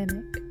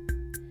pandemic.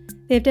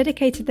 They have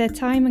dedicated their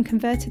time and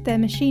converted their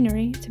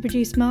machinery to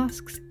produce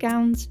masks,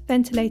 gowns,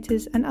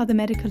 ventilators, and other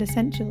medical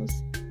essentials.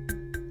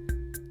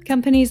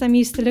 Companies I'm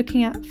used to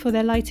looking at for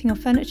their lighting or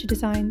furniture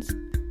designs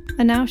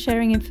are now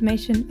sharing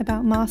information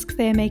about masks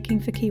they are making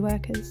for key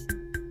workers.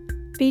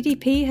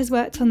 BDP has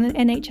worked on the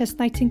NHS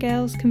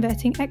Nightingales,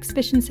 converting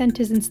exhibition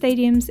centres and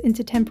stadiums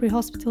into temporary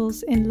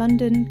hospitals in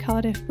London,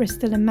 Cardiff,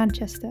 Bristol and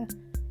Manchester,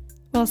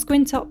 while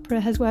Squint Opera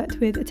has worked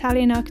with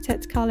Italian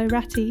architect Carlo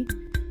Ratti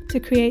to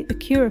create the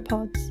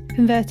Curapods,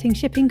 converting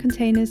shipping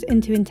containers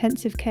into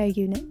intensive care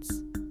units.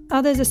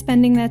 Others are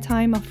spending their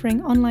time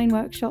offering online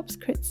workshops,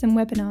 crits and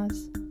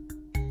webinars.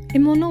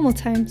 In more normal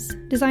times,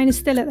 design is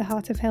still at the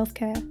heart of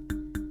healthcare.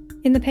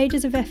 In the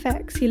pages of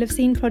FX, you'll have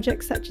seen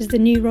projects such as the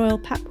new Royal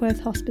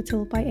Papworth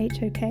Hospital by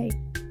HOK.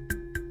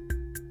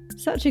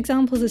 Such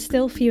examples are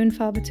still few and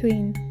far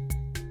between.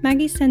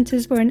 Maggie's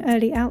centres were an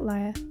early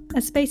outlier,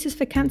 as spaces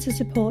for cancer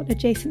support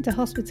adjacent to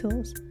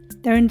hospitals,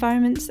 their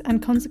environments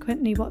and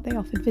consequently what they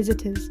offered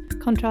visitors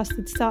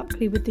contrasted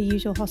starkly with the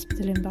usual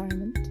hospital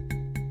environment.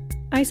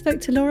 I spoke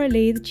to Laura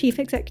Lee, the Chief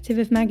Executive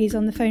of Maggie's,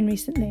 on the phone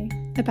recently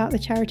about the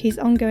charity's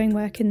ongoing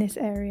work in this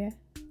area.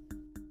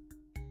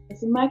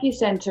 So Maggie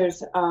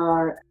centres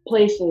are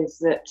places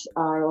that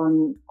are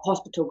on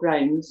hospital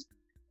grounds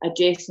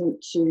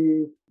adjacent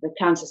to the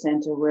cancer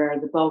centre where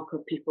the bulk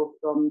of people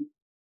from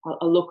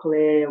a local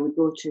area would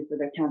go to for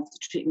their cancer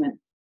treatment.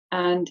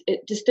 And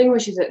it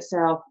distinguishes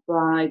itself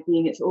by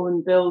being its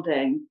own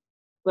building,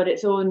 but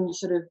its own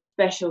sort of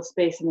special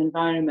space and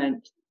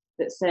environment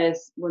that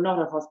says we're not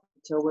a hospital,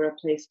 we're a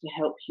place to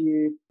help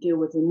you deal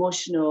with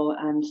emotional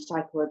and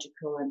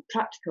psychological and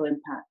practical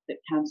impact that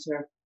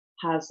cancer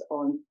has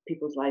on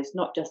people's lives,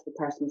 not just the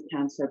person with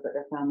cancer, but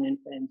their family and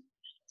friends.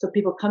 So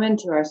people come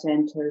into our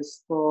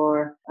centres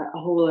for a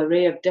whole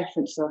array of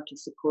different sorts of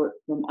support,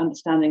 from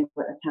understanding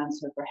about their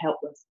cancer, for help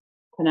with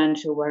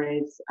financial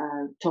worries,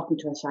 talking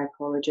to a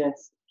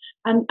psychologist,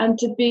 and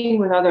to being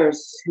with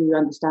others who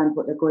understand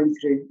what they're going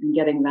through and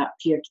getting that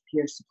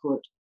peer-to-peer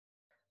support.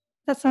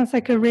 That sounds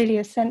like a really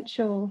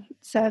essential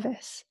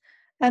service.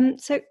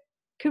 So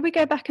could we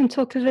go back and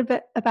talk a little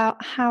bit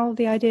about how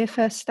the idea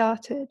first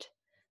started?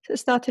 So it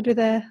started with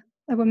a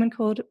woman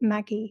called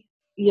Maggie.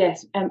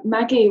 Yes,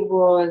 Maggie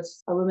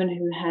was a woman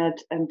who had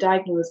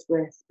diagnosed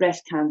with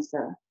breast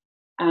cancer,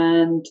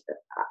 and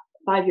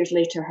 5 years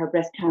later her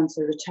breast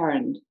cancer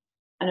returned.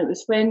 And it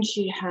was when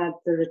she had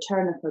the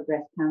return of her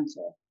breast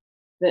cancer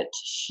that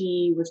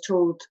she was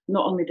told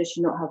not only did she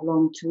not have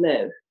long to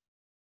live,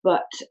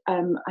 but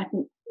I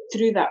think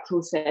through that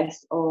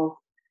process of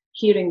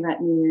hearing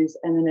that news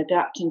and then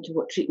adapting to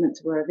what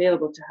treatments were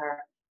available to her,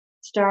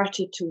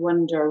 started to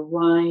wonder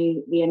why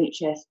the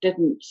NHS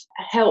didn't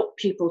help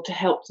people to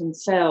help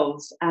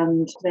themselves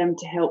and them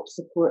to help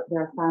support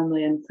their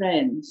family and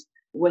friends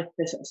with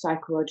the sort of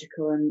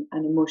psychological and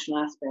emotional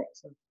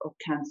aspects of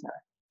cancer.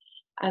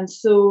 And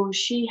so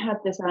she had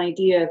this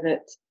idea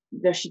that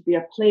there should be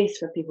a place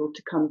for people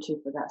to come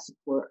to for that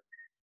support.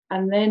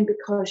 And then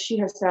because she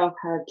herself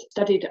had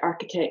studied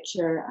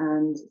architecture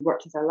and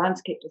worked as a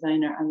landscape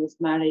designer and was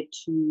married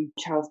to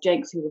Charles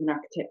Jenks, who was an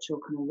architectural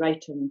kind of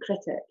writer and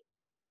critic,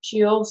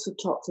 she also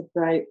talked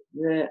about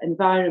the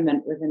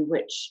environment within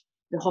which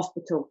the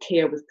hospital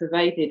care was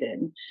provided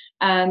in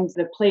and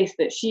the place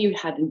that she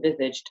had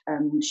envisaged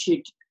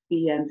should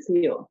be and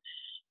feel.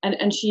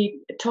 And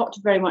she talked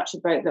very much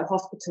about that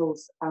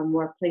hospitals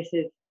were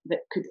places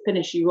that could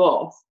finish you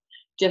off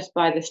just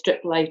by the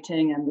strip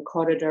lighting and the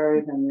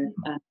corridors and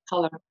the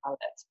colour palette.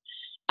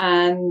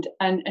 And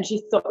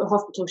she thought the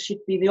hospital should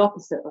be the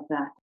opposite of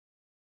that.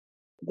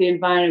 The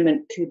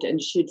environment could and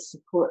should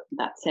support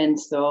that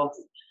sense of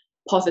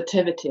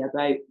positivity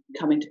about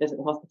coming to visit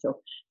the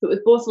hospital. So it was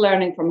both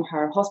learning from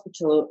her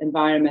hospital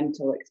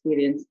environmental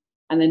experience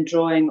and then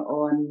drawing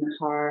on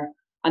her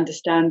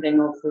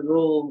understanding of the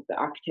role that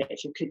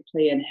architecture could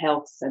play in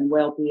health and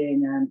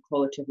well-being and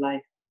quality of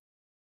life.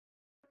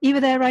 You were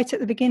there right at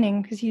the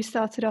beginning because you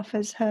started off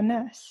as her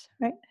nurse,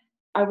 right?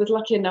 I was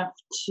lucky enough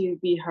to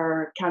be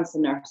her cancer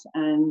nurse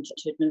and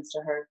to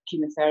administer her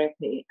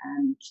chemotherapy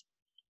and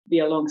be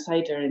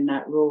alongside her in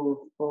that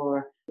role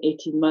for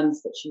 18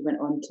 months that she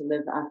went on to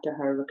live after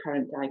her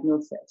recurrent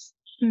diagnosis.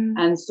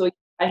 And so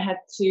I had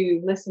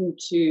to listen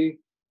to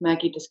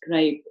Maggie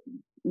describe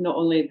not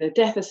only the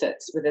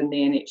deficits within the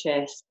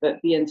NHS,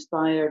 but be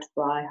inspired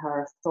by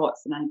her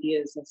thoughts and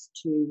ideas as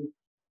to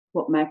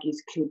what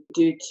Maggie's could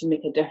do to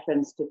make a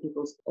difference to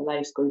people's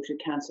lives going through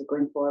cancer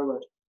going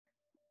forward.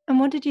 And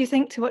what did you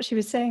think to what she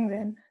was saying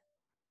then?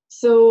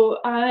 So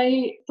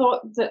I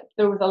thought that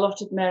there was a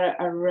lot of merit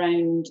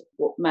around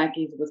what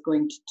Maggie was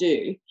going to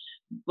do,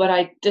 but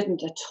I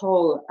didn't at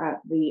all at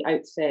the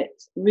outset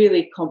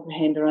really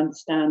comprehend or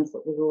understand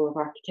what the role of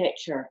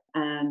architecture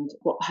and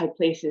how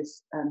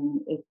places,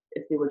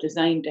 if they were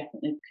designed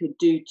differently, could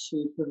do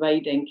to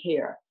providing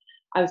care.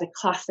 I was a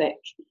classic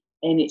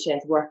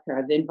NHS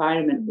worker. The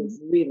environment was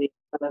really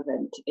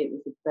relevant. It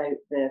was about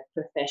the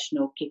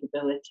professional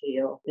capability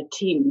of the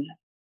team.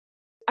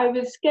 I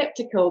was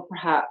sceptical,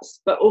 perhaps,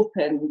 but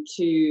open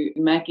to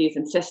Maggie's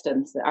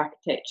insistence that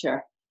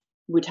architecture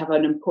would have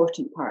an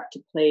important part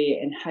to play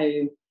in how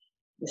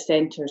the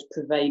centres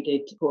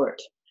provided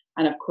support.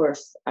 And of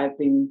course, I've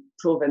been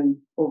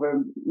proven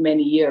over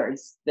many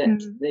years that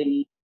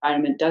the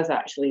environment does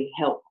actually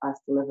help us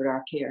deliver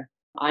our care.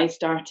 I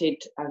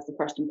started as the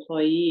first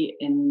employee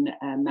in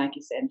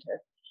Maggie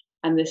Centre,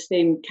 and the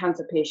same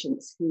cancer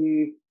patients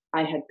who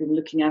I had been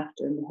looking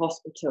after in the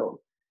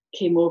hospital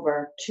came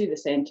over to the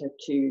centre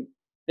to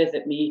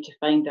visit me to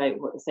find out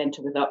what the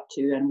centre was up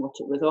to and what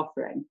it was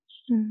offering.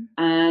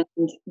 And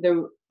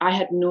I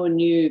had no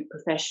new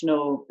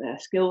professional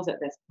skills at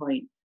this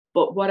point.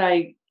 But what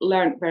I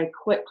learned very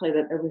quickly,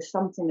 that there was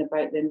something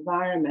about the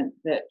environment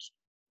that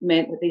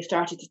meant that they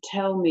started to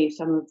tell me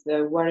some of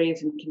the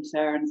worries and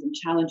concerns and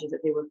challenges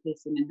that they were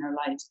facing in their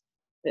lives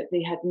that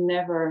they had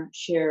never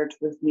shared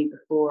with me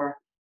before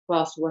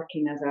whilst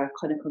working as a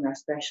clinical nurse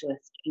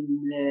specialist in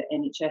the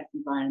NHS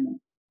environment.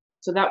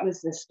 So that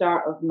was the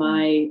start of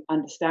my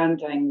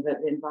understanding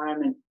that the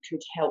environment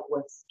could help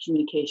with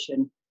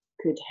communication,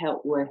 could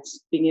help with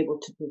being able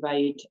to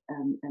provide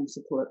and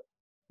support.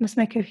 Must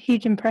make a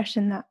huge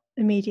impression, that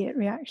immediate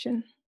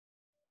reaction.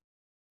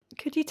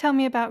 Could you tell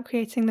me about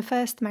creating the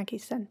first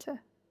Maggie's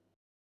Centre?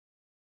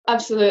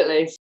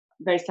 Absolutely.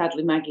 Very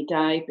sadly, Maggie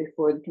died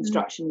before the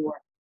construction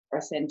work for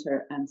our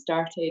centre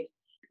started.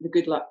 The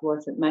good luck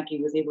was that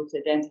Maggie was able to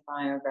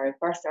identify our very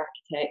first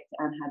architect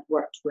and had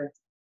worked with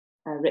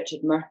Richard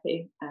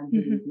Murphy, who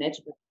was an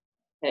Edinburgh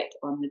architect,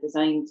 on the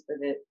designs for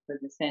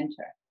the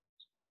centre.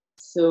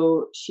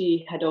 So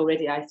she had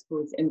already, I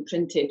suppose,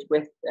 imprinted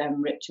with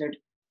Richard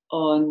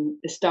on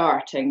the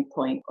starting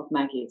point of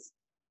Maggie's.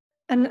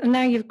 And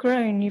now you've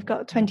grown, you've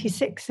got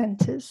 26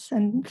 centres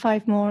and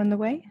 5 more on the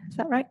way, is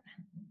that right?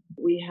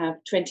 We have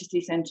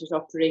 23 centres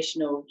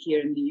operational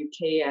here in the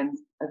UK, and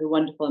the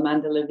wonderful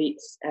Amanda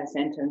Levitt's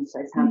centre in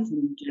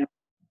Southampton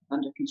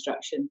under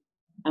construction.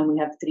 And we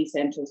have 3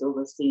 centres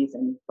overseas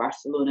in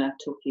Barcelona,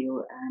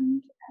 Tokyo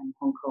and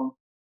Hong Kong.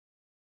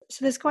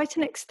 So there's quite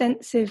an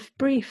extensive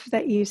brief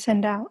that you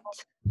send out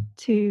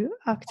to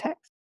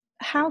architects.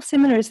 How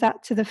similar is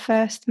that to the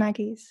first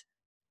Maggie's?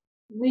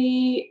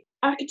 The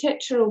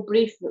architectural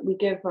brief that we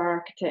give our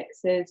architects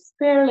is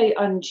fairly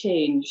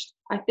unchanged.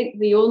 I think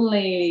the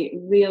only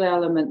real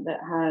element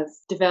that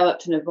has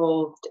developed and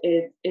evolved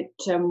is it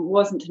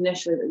wasn't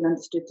initially that we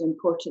understood the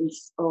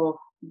importance of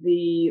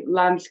the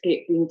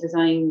landscape being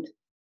designed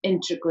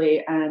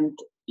integrally and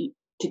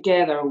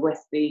together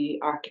with the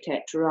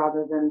architect,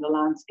 rather than the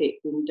landscape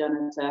being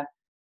done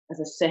as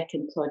a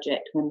second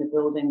project when the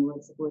building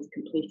was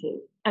completed.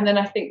 And then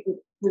I think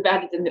we've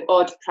added in the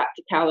odd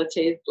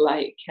practicalities,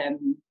 like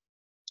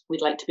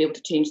we'd like to be able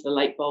to change the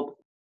light bulb.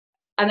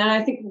 And then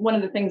I think one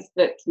of the things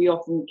that we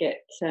often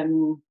get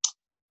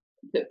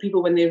that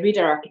people, when they read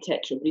our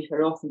architectural brief,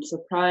 are often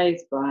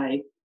surprised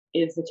by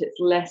is that it's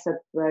less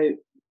about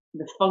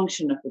the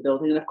function of the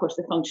building. And of course,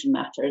 the function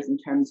matters in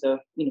terms of,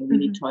 we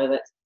need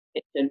toilets,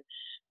 kitchen,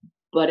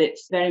 but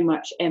it's very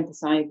much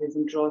emphasises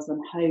and draws on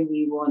how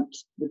we want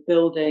the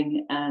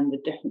building and the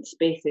different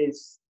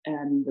spaces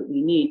that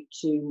we need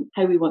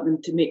how we want them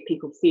to make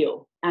people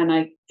feel. And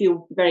I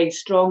feel very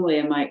strongly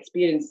in my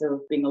experience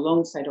of being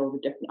alongside all the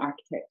different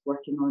architects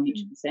working on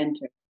each of the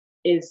centres,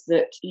 is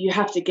that you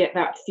have to get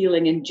that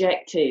feeling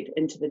injected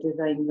into the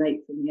design right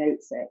from the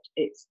outset.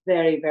 It's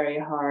very, very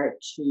hard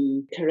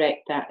to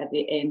correct that at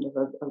the end of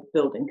a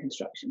building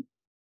construction.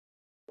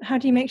 How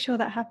do you make sure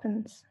that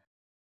happens?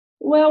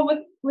 Well,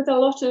 with a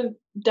lot of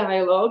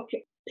dialogue,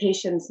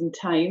 patience and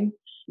time,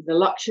 the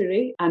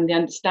luxury and the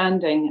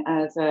understanding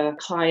as a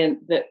client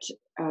that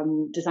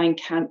design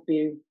can't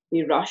be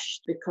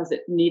rushed, because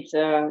it needs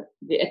the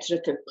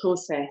iterative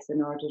process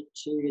in order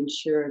to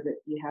ensure that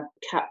you have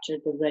captured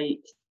the right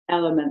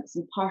elements.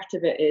 And part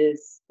of it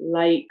is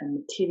light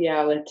and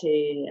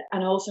materiality,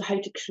 and also how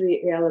to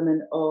create the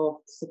element of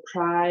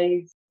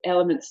surprise,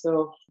 elements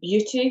of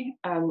beauty,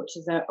 which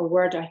is a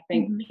word I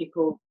think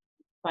people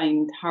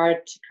find hard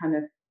to kind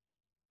of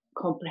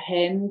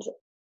comprehend.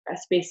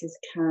 Spaces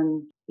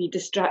can be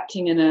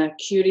distracting in a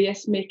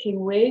curious making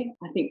way.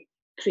 I think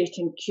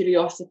creating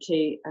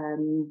curiosity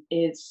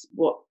is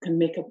what can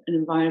make an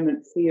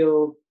environment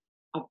feel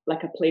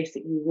like a place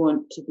that you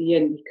want to be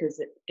in,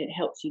 because it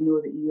helps you know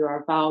that you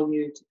are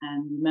valued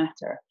and you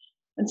matter.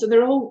 And so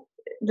they're all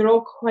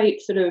quite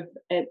sort of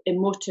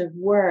emotive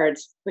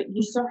words, but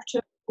you sort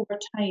of over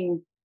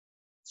time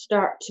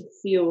start to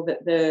feel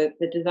that the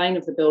design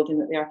of the building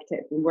that the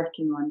architect's been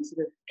working on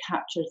sort of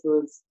captures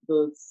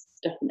those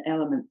different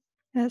elements.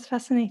 That's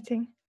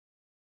fascinating.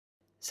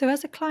 So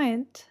as a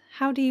client,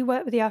 how do you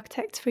work with the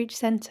architects for each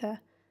centre,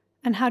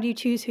 and how do you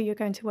choose who you're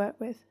going to work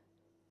with?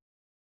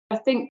 I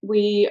think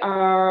we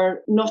are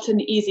not an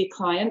easy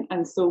client,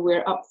 and so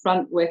we're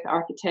upfront with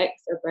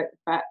architects about the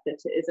fact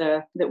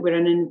that that we're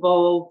an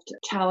involved,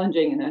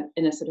 challenging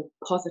in a sort of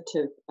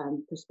positive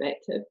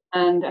perspective.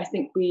 And I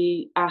think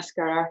we ask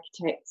our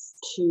architects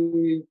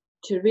to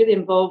really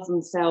involve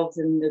themselves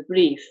in the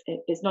brief.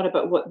 It's not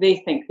about what they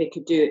think they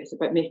could do, it's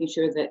about making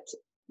sure that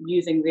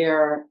using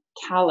their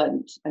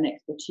talent and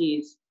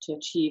expertise to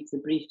achieve the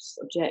brief's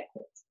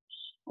objectives.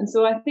 And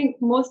so I think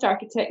most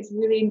architects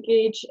really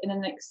engage in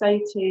an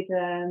excited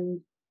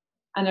and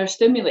are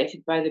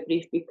stimulated by the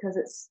brief, because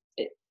it's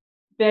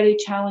very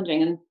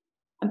challenging.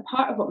 And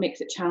part of what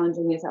makes it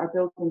challenging is that our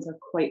buildings are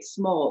quite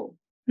small.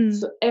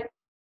 So every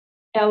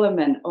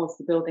element of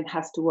the building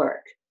has to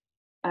work.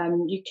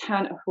 You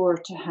can't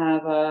afford to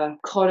have a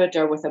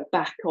corridor with a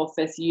back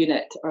office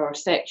unit or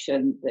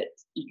section that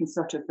you can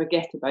sort of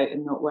forget about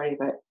and not worry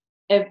about.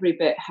 Every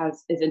bit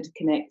is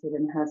interconnected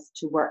and has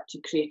to work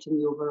to creating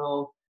the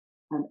overall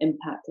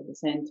impact of the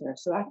centre.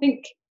 So I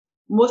think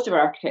most of our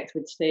architects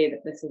would say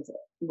that this is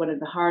one of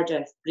the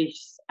hardest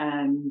briefs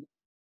and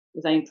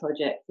design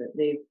projects that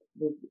they've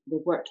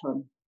worked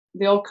on.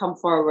 They all come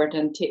forward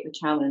and take the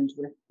challenge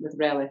with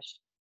relish.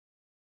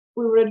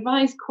 We were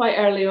advised quite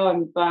early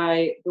on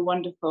by the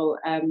wonderful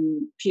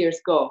Piers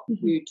Goff,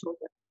 who told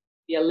us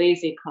to be a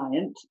lazy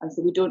client. And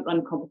so we don't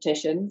run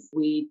competitions.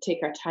 We take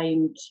our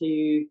time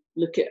to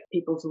look at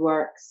people's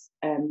works,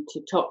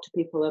 to talk to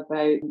people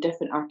about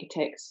different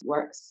architects'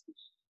 works.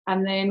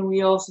 And then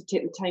we also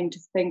take the time to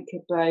think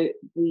about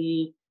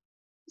the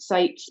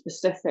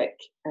site-specific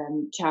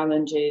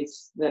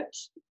challenges that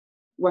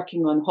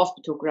working on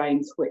hospital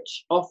grounds,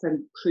 which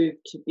often prove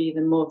to be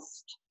the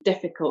most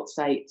difficult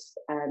sites.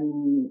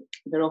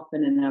 They're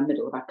often in the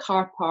middle of a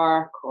car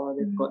park, or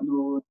they've got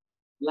no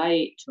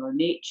light or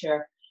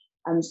nature.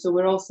 And so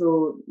we're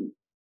also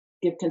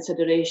give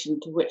consideration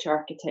to which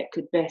architect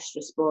could best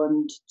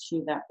respond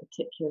to that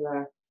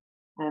particular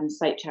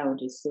site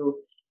challenges. So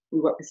we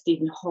work with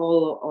Stephen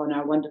Hall on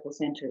our wonderful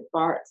centre at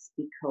Barts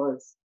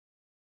because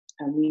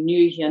we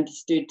knew he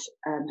understood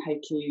how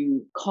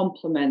to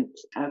complement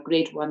a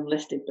Grade 1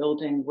 listed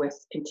building with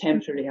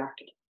contemporary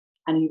architecture.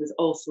 And he was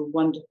also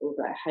wonderful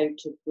about how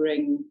to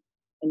bring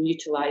and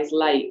utilise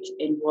light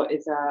in what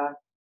is a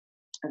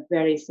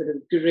very sort of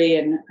grey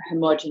and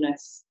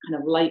homogeneous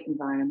kind of light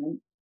environment.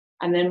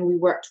 And then we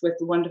worked with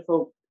the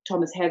wonderful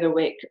Thomas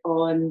Heatherwick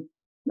on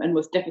a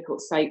most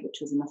difficult site, which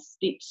was in a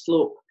steep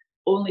slope,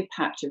 only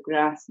patch of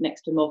grass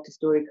next to a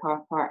multi-storey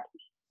car park,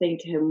 saying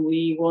to him,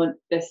 we want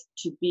this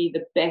to be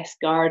the best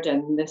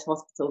garden this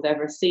hospital's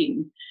ever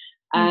seen.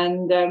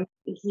 And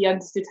he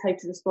understood how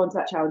to respond to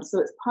that challenge. So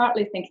it's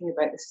partly thinking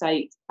about the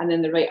site and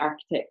then the right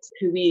architect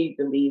who we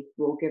believe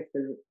will give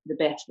the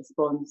best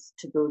response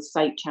to those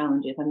site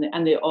challenges.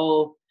 And they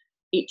all,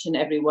 each and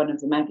every one of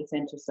the Maggie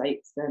Centre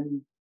sites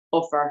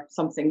offer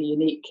something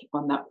unique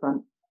on that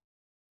front.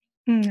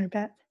 I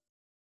bet.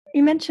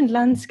 You mentioned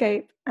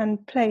landscape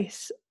and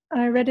place.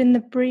 I read in the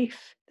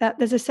brief that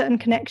there's a certain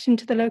connection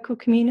to the local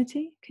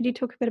community. Could you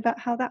talk a bit about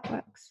how that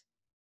works?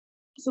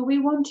 So we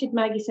wanted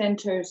Maggie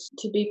Centres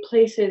to be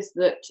places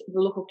that the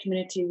local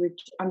community would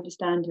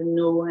understand and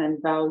know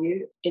and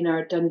value. In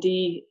our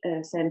Dundee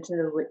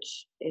centre,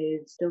 which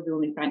is still the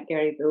only Frank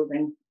Gehry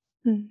building,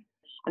 and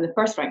the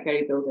first Frank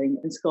Gehry building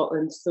in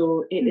Scotland,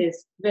 so it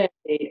is very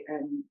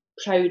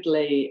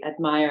proudly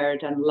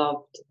admired and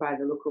loved by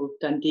the local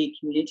Dundee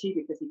community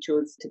because he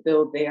chose to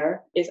build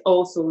there. It's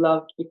also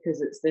loved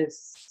because it's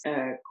this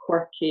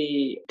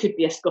quirky, could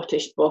be a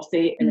Scottish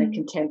bothy in a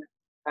contemporary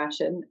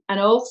fashion. And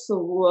also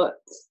what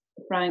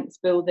Frank's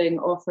building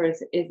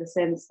offers is a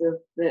sense of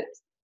that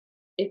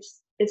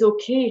it's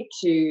okay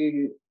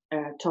to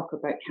talk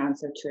about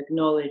cancer, to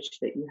acknowledge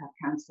that you have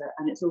cancer,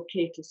 and it's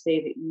okay to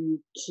say that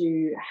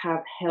to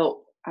have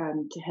help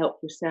and to help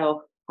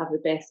yourself have the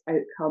best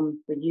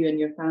outcome for you and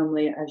your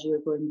family as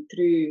you're going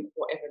through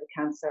whatever the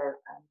cancer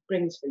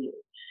brings for you.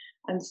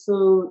 And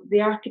so the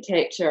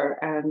architecture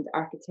and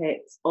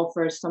architects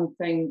offer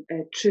something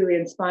truly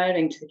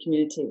inspiring to the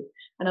community.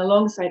 And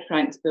alongside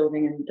Frank's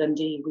building in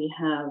Dundee, we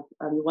have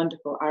the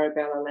wonderful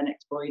Arabella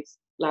Lennox-Boyd's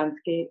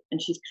landscape,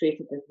 and she's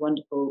created this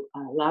wonderful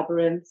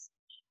labyrinth.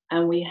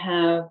 And we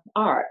have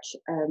art.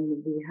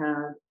 We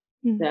have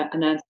the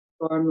Anansi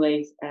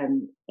Gormley's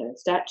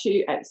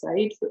statue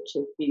outside, which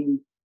has been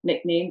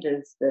nicknamed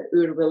as the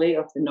Ur Willie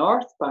of the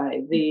North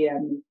by the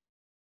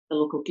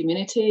local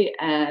community.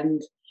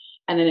 And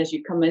then as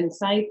you come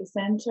inside the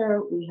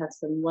centre, we have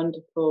some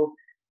wonderful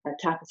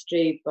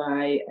tapestry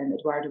by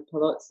Edoardo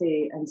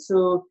Palozzi. And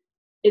so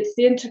it's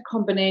the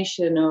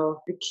intercombination of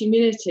the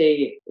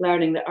community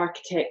learning that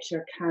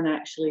architecture can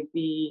actually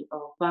be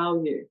of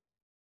value.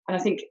 And I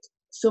think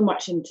so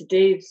much in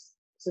today's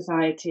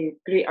society,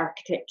 great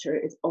architecture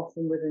is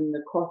often within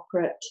the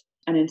corporate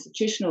and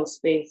institutional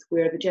space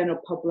where the general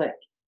public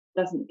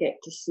doesn't get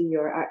to see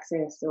or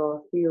access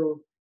or feel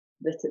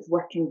that it's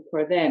working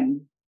for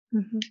them.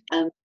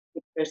 And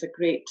there's a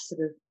great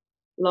sort of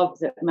love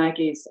that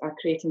Maggie's are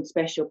creating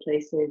special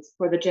places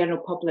for the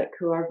general public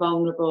who are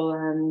vulnerable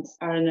and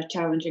are in a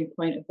challenging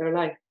point of their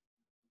life.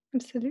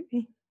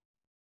 Absolutely.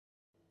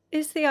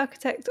 Is the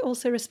architect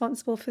also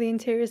responsible for the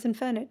interiors and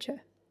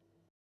furniture?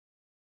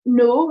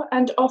 No,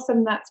 and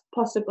often that's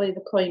possibly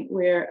the point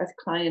where, as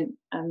client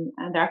and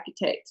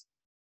architect,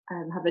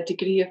 have a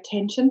degree of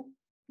tension.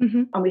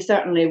 And we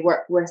certainly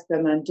work with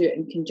them and do it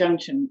in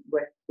conjunction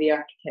with the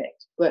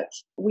architect. But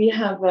we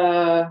have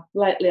a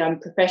slightly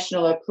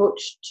unprofessional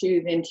approach to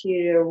the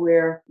interior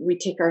where we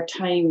take our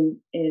time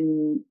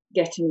in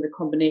getting the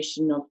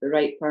combination of the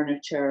right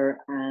furniture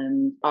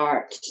and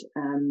art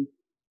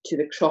to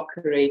the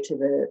crockery, to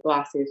the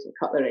glasses, the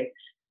cutlery.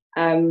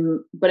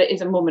 But it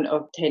is a moment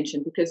of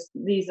tension because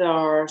these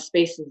are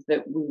spaces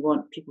that we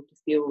want people to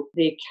feel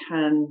they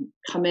can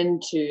come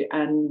into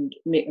and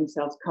make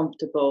themselves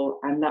comfortable,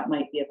 and that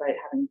might be about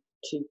having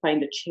to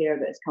find a chair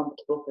that is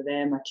comfortable for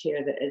them, a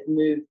chair that is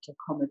moved to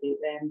accommodate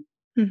them.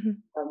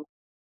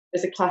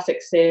 There's a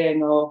classic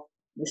saying of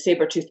the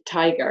saber-toothed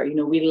tiger. You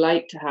know, we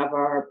like to have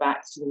our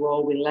backs to the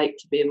wall. We like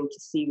to be able to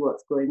see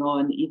what's going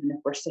on, even if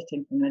we're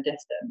sitting from a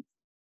distance.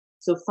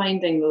 So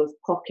finding those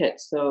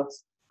pockets of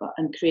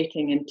and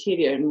creating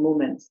interior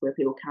moments where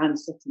people can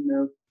sit on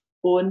their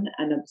own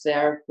and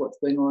observe what's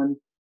going on.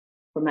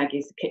 For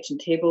Maggie's kitchen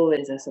table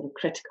is a sort of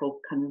critical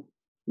kind of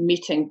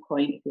meeting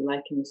point, if you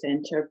like, in the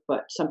centre.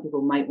 But some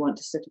people might want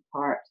to sit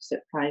apart, to sit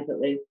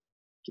privately,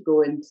 to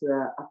go into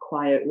a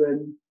quiet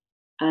room.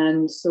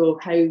 And so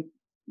how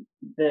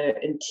the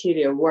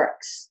interior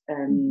works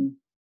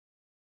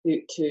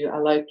to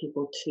allow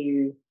people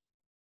to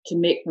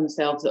make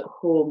themselves at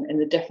home in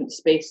the different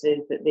spaces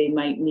that they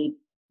might need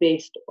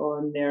based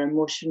on their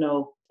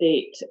emotional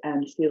state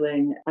and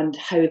feeling and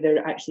how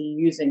they're actually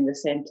using the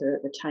centre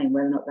at the time,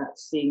 whether or not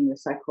that's seeing the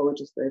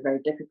psychologist for a very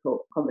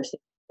difficult conversation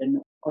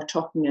or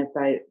talking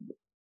about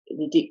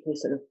the deeply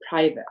sort of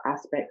private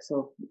aspects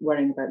of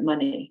worrying about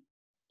money.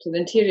 So the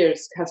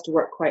interiors has to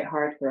work quite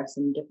hard for us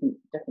in different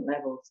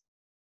levels.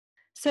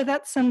 So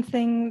that's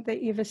something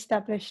that you've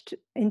established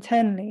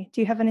internally.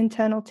 Do you have an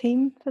internal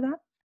team for that?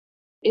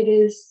 It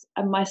is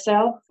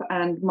myself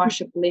and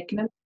Marcia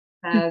Blakenham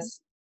has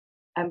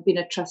been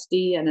a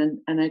trustee and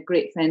a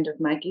great friend of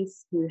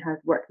Maggie's, who has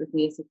worked with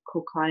me as a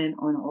co-client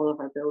on all of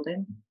our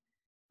building,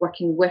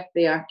 working with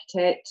the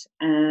architect,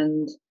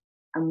 and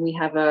we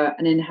have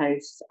an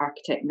in-house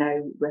architect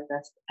now with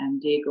us,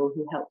 Diego,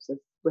 who helps us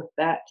with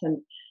that.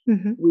 And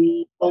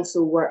we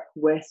also work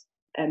with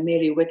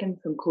Mary Wigan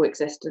from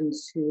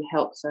Coexistence, who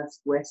helps us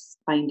with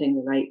finding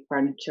the right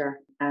furniture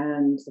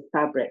and the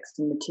fabrics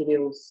and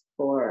materials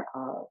for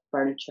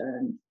furniture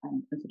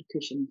and sort of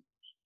cushions.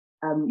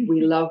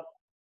 We love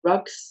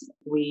rugs.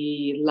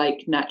 We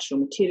like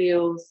natural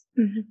materials.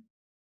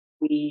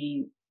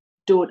 We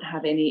don't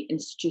have any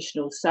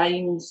institutional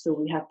signs, so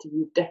we have to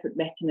use different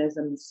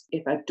mechanisms.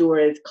 If a door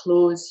is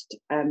closed,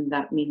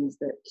 that means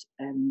that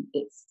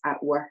it's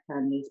at work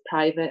and is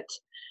private.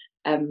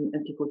 And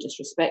people just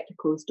respect a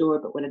closed door,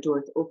 but when a door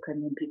is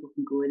open, then people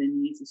can go in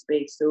and use the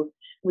space. So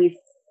we've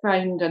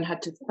found and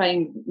had to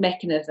find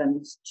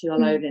mechanisms to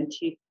allow the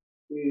interior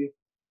to,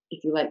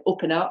 if you like,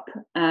 open up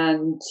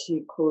and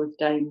to close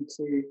down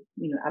to,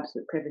 you know,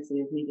 absolute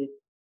privacy if needed.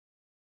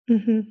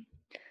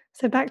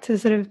 So back to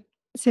sort of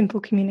simple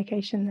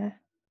communication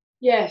there.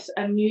 Yes,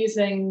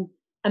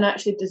 and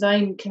actually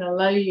design can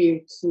allow you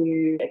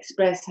to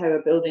express how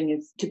a building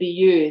is to be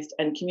used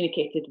and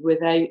communicated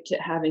without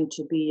it having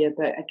to be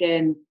about,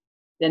 again,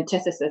 the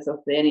antithesis of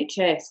the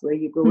NHS, where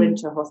you go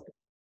into a hospital.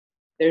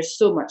 There's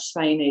so much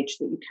signage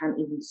that you can't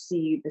even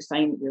see the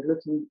sign that you're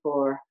looking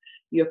for.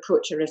 You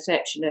approach a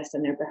receptionist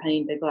and they're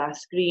behind a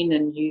glass screen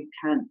and you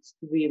can't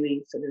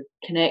really sort of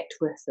connect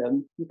with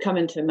them. You come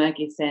into a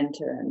Maggie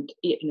Centre and,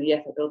 you know,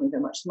 yes, the buildings are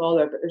much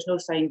smaller, but there's no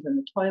signs on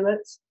the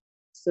toilets.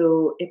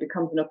 So it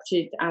becomes an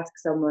opportunity to ask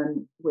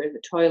someone where's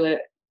the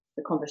toilet,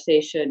 the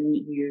conversation,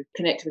 you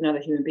connect with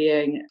another human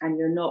being, and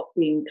you're not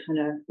being kind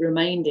of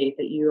reminded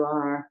that you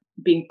are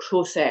being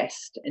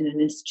processed in an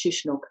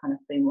institutional kind of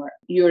framework.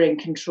 You're in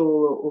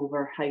control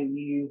over how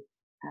you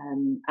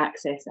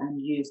access and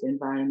use the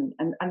environment.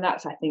 And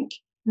that's, I think,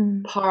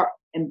 part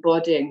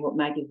embodying what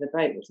Maggie's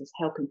about, which is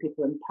helping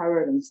people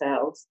empower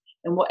themselves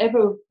in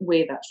whatever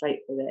way that's right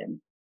for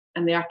them.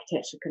 And the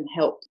architecture can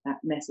help that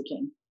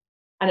messaging.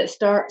 And it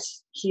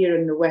starts here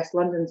in the West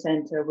London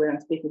Centre, where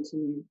I'm speaking to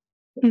you.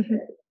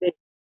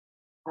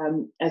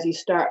 As you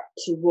start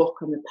to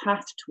walk on the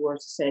path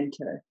towards the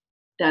centre,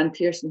 Dan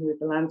Pearson, who is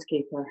the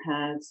landscaper,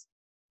 has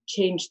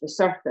changed the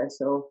surface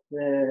of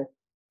the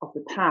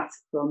path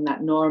from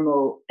that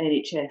normal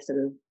NHS sort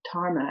of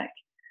tarmac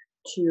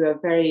to a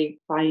very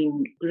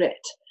fine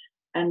grit.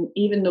 And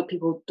even though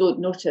people don't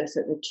notice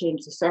that they've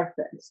changed the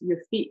surface, your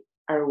feet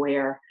are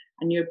aware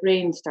and your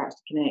brain starts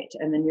to connect,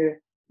 and then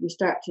you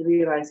start to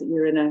realise that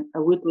you're in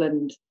a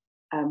woodland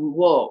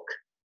walk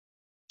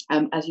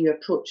as you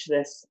approach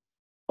this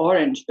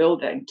orange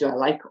building. Do I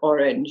like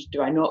orange?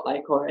 Do I not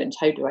like orange?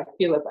 How do I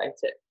feel about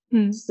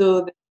it?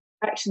 So the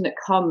action that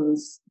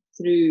comes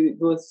through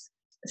those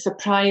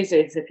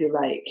surprises, if you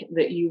like,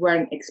 that you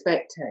weren't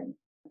expecting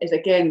is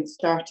again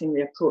starting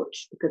the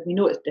approach, because we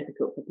know it's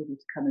difficult for people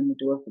to come in the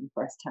door for the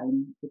first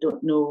time. They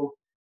don't know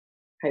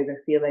how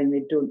they're feeling.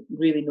 They don't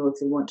really know if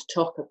they want to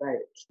talk about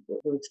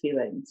those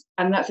feelings.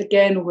 And that's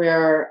again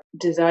where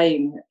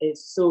design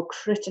is so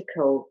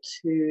critical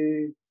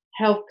to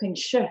helping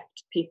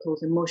shift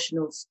people's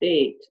emotional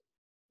state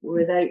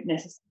without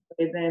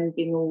necessarily them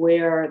being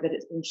aware that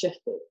it's been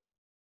shifted.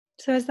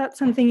 So is that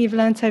something you've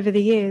learnt over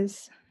the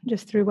years,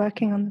 just through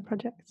working on the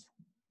projects?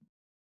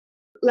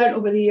 Learned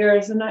over the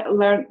years, and I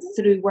learned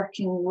through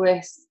working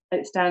with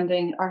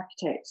outstanding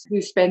architects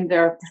who spend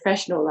their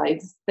professional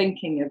lives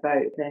thinking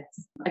about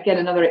this. Again,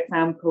 another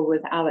example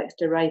with Alex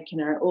de Rijk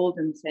in our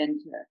Oldham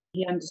Centre.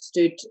 He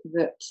understood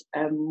that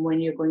when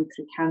you're going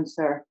through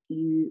cancer,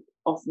 you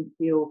often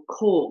feel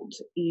cold.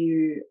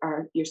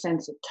 Your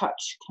sense of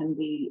touch can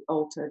be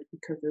altered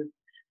because of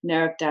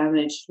nerve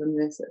damage from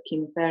the sort of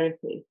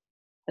chemotherapy.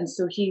 And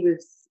so he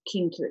was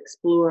keen to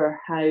explore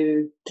how,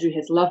 through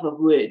his love of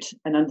wood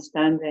and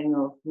understanding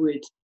of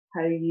wood,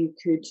 how you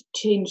could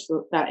change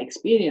that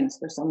experience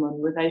for someone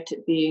without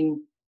it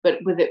being, but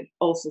with it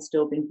also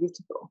still being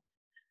beautiful.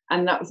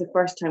 And that was the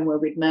first time where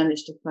we'd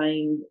managed to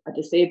find a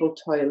disabled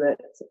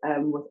toilet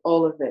with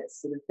all of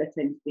its sort of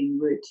fittings being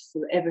wood,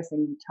 so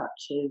everything you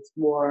touch is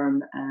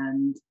warm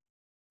and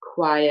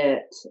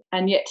quiet.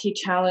 And yet he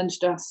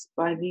challenged us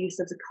by the use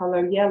of the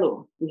colour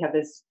yellow. We have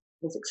this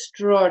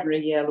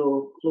extraordinary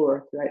yellow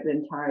floor throughout the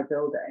entire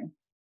building.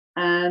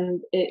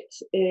 And it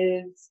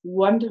is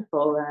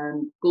wonderful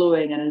and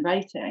glowing and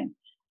inviting.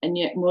 And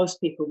yet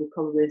most people would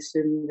probably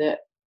assume that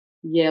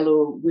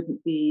yellow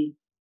wouldn't be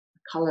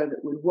a colour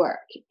that would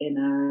work in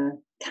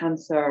a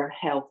cancer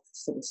health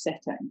sort of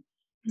setting.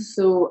 Mm-hmm.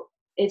 So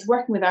it's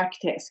working with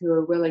architects who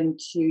are willing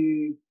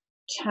to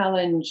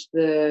challenge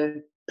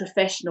the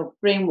professional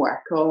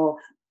framework of,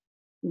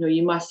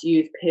 you must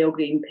use pale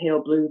green,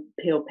 pale blue,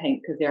 pale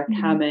pink because they are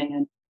calming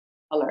and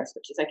colours,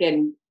 which is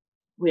again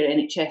where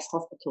NHS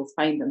hospitals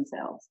find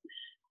themselves.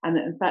 And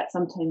in fact,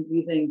 sometimes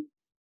using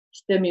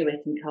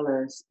stimulating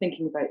colours,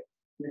 thinking about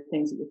the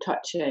things that you're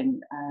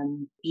touching,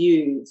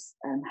 views,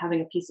 and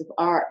having a piece of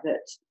art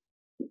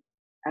that,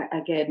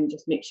 again,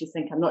 just makes you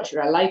think, I'm not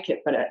sure I like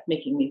it, but it's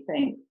making me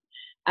think.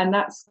 And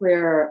that's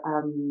where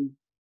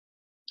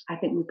I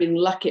think we've been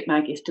lucky at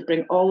Maggie's to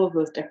bring all of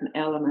those different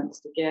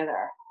elements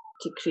together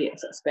to create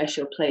a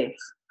special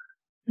place.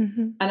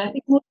 Mm-hmm. And I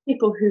think most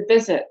people who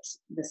visit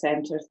the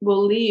centres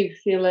will leave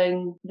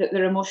feeling that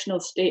their emotional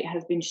state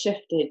has been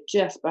shifted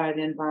just by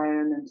the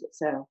environment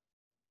itself.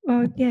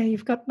 Well, yeah,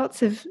 you've got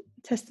lots of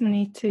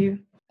testimony to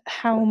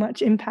how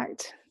much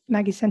impact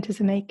Maggie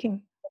Centres are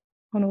making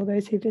on all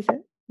those who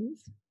visit.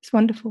 It's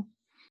wonderful.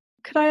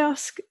 Could I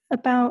ask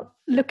about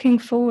looking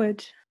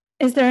forward?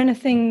 Is there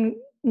anything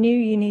new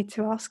you need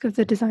to ask of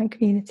the design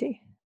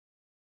community?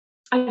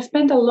 I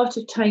spend a lot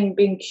of time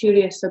being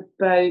curious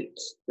about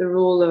the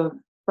role of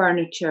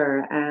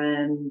furniture,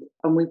 and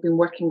we've been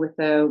working with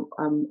a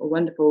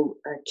wonderful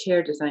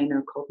chair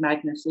designer called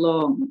Magnus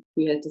Long,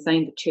 who has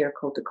designed a chair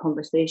called the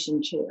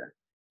Conversation Chair.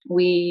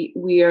 We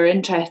are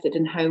interested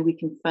in how we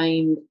can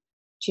find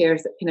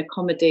chairs that can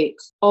accommodate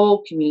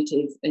all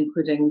communities,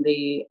 including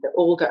the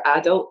older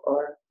adult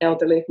or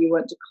elderly, if you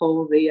want to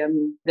call the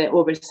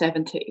over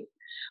 70.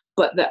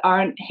 But that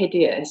aren't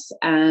hideous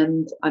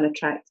and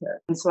unattractive.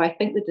 And so I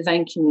think the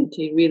design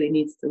community really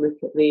needs to look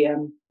at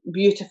the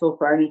beautiful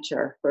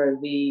furniture for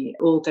the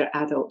older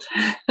adult.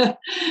 And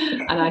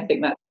I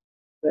think that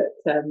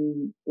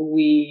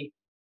we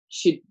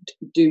should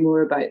do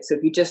more about. So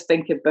if you just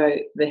think about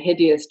the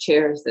hideous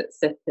chairs that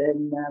sit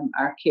in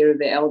our care of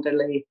the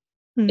elderly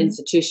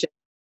institution,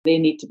 they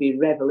need to be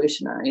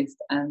revolutionised.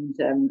 And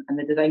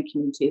the design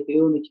community is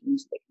the only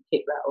community that can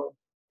take that on.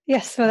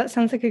 Yes, well, that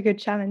sounds like a good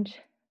challenge.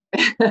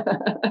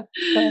 I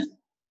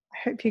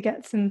hope you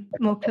get some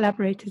more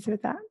collaborators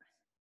with that.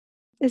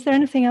 Is there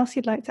anything else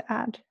you'd like to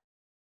add?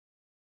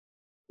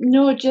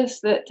 No,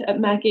 just that at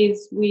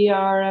Maggie's we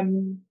are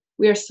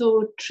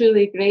so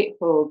truly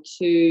grateful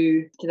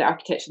to the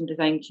architecture and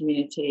design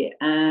community,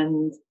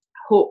 and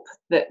hope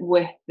that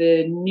with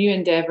the new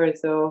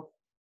endeavours of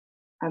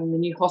the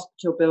new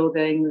hospital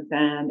buildings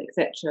and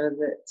etc.,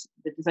 that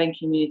the design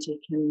community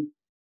can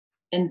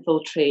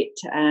infiltrate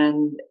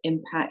and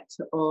impact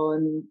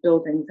on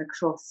buildings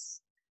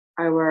across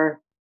our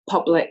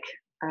public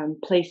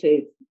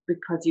places,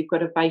 because you've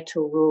got a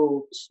vital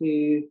role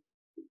to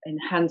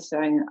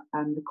enhancing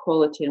the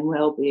quality and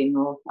well-being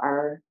of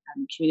our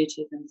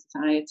communities and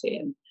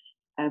society.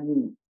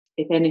 And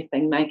if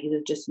anything, Maggie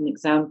is just an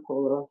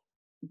example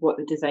of what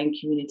the design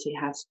community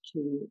has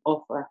to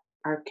offer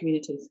our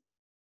communities.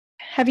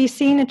 Have you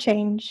seen a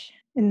change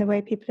in the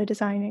way people are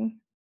designing?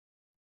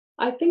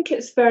 I think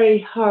it's very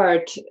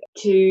hard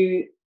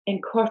to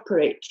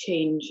incorporate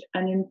change,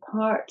 and in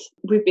part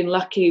we've been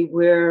lucky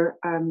where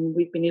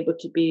we've been able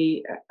to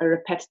be a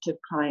repetitive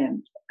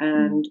client,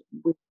 and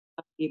we're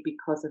lucky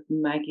because of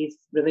Maggie's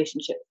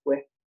relationships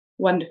with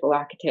wonderful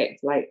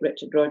architects like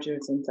Richard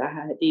Rogers and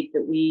Zaha Hadid,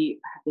 that we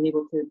have been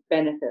able to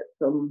benefit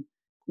from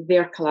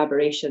their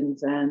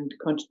collaborations and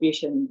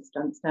contributions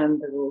to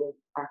understand the role of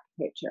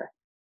architecture.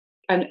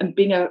 And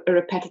being a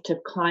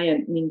repetitive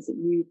client means that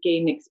you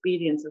gain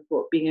experience of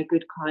what being a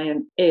good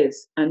client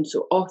is. And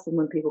so often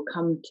when people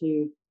come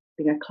to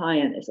being a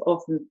client, it's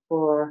often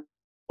for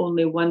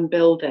only one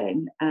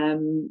building,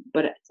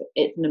 but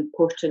it's an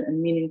important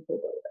and meaningful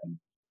building.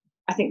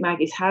 I think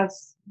Maggie's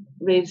has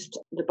raised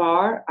the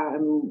bar.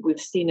 We've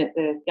seen at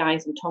the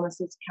Guy's and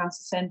Thomas's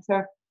Cancer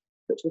Centre,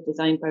 which was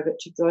designed by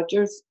Richard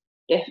Rogers,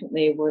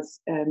 definitely was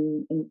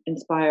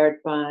inspired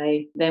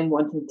by them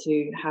wanting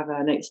to have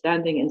an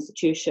outstanding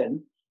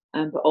institution,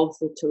 but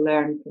also to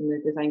learn from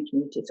the design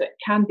community. So it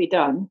can be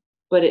done,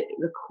 but it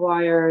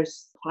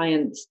requires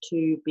clients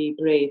to be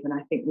brave, and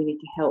I think we need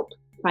to help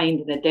find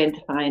and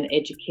identify and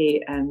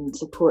educate and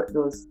support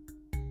those.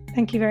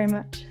 Thank you very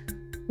much.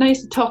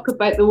 Nice to talk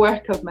about the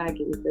work of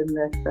Maggie's in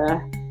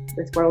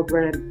this world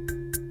we're in.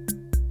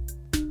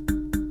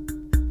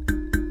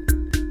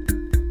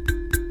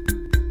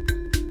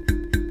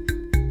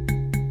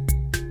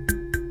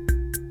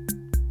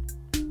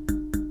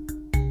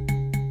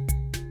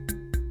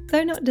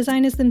 Although not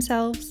designers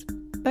themselves,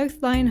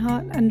 both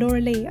Lionheart and Laura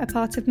Lee are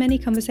part of many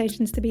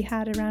conversations to be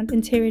had around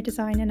interior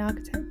design and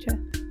architecture.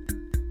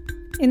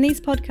 In these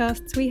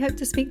podcasts, we hope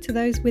to speak to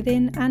those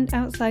within and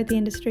outside the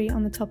industry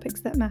on the topics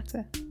that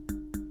matter.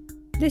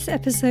 This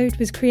episode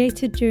was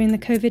created during the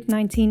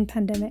COVID-19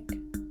 pandemic,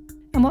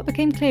 and what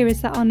became clear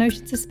is that our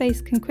notions of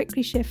space can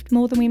quickly shift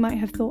more than we might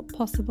have thought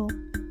possible.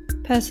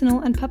 Personal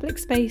and public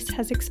space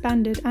has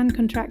expanded and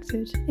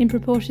contracted in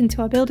proportion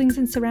to our buildings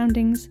and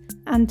surroundings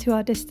and to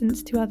our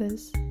distance to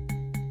others.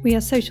 We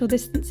are social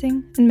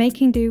distancing and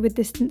making do with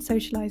distant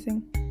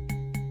socialising.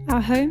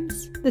 Our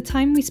homes, the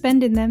time we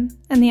spend in them,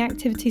 and the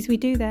activities we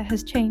do there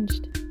has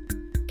changed.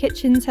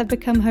 Kitchens have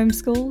become home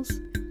schools,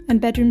 and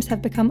bedrooms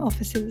have become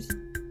offices.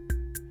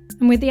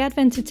 And with the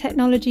advent of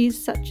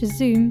technologies such as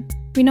Zoom,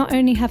 we not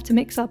only have to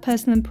mix our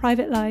personal and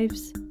private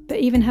lives, but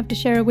even have to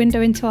share a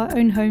window into our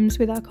own homes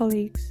with our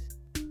colleagues.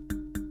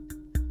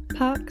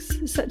 Parks,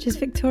 such as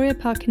Victoria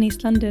Park in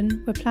East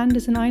London, were planned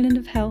as an island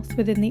of health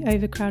within the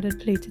overcrowded,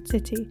 polluted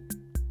city.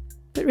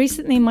 But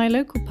recently my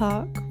local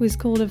park was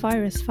called a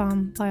virus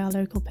farm by our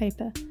local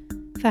paper,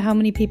 for how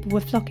many people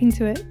were flocking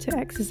to it to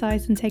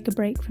exercise and take a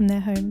break from their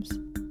homes.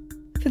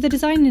 For the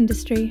design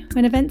industry,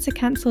 when events are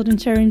cancelled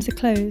and showrooms are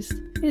closed,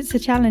 it's a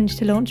challenge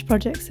to launch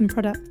projects and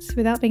products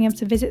without being able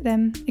to visit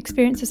them,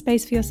 experience a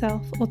space for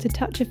yourself, or to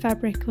touch a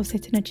fabric or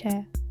sit in a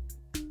chair.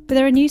 But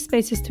there are new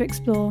spaces to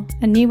explore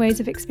and new ways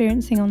of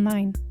experiencing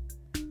online.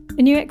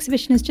 A new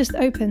exhibition has just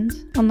opened,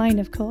 online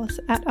of course,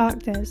 at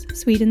ArkDes,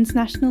 Sweden's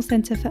National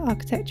Centre for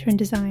Architecture and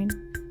Design.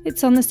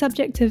 It's on the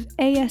subject of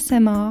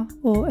ASMR,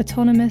 or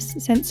Autonomous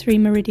Sensory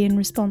Meridian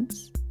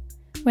Response,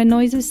 where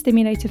noises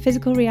stimulate a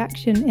physical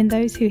reaction in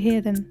those who hear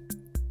them.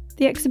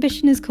 The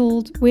exhibition is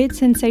called Weird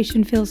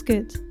Sensation Feels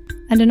Good,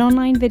 and an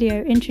online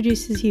video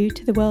introduces you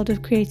to the world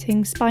of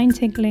creating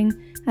spine-tingling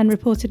and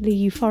reportedly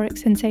euphoric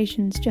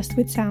sensations just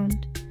with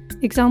sound.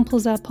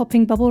 Examples are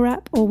popping bubble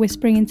wrap or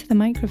whispering into the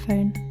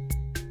microphone.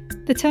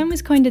 The term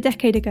was coined a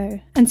decade ago,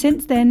 and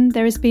since then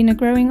there has been a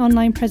growing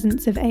online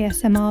presence of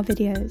ASMR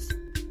videos.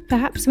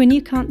 Perhaps when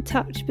you can't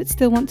touch but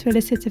still want to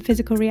elicit a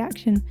physical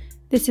reaction,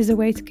 this is a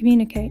way to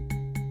communicate.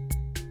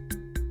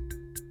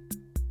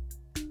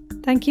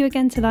 Thank you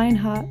again to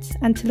Lionheart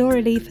and to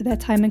Laura Lee for their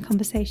time and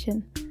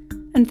conversation.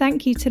 And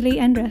thank you to Lee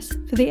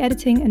Endres for the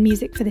editing and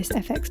music for this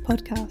FX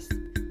podcast.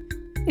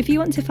 If you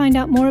want to find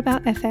out more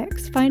about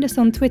FX, find us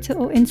on Twitter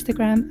or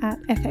Instagram at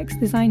FX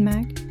Design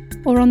Mag,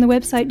 or on the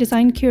website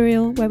Design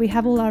Curial, where we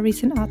have all our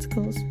recent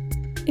articles.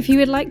 If you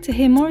would like to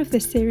hear more of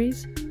this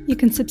series, you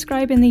can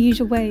subscribe in the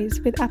usual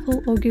ways with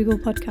Apple or Google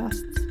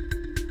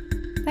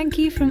Podcasts. Thank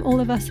you from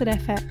all of us at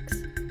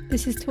FX.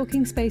 This is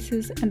Talking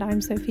Spaces, and I'm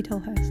Sophie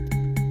Tolhurst.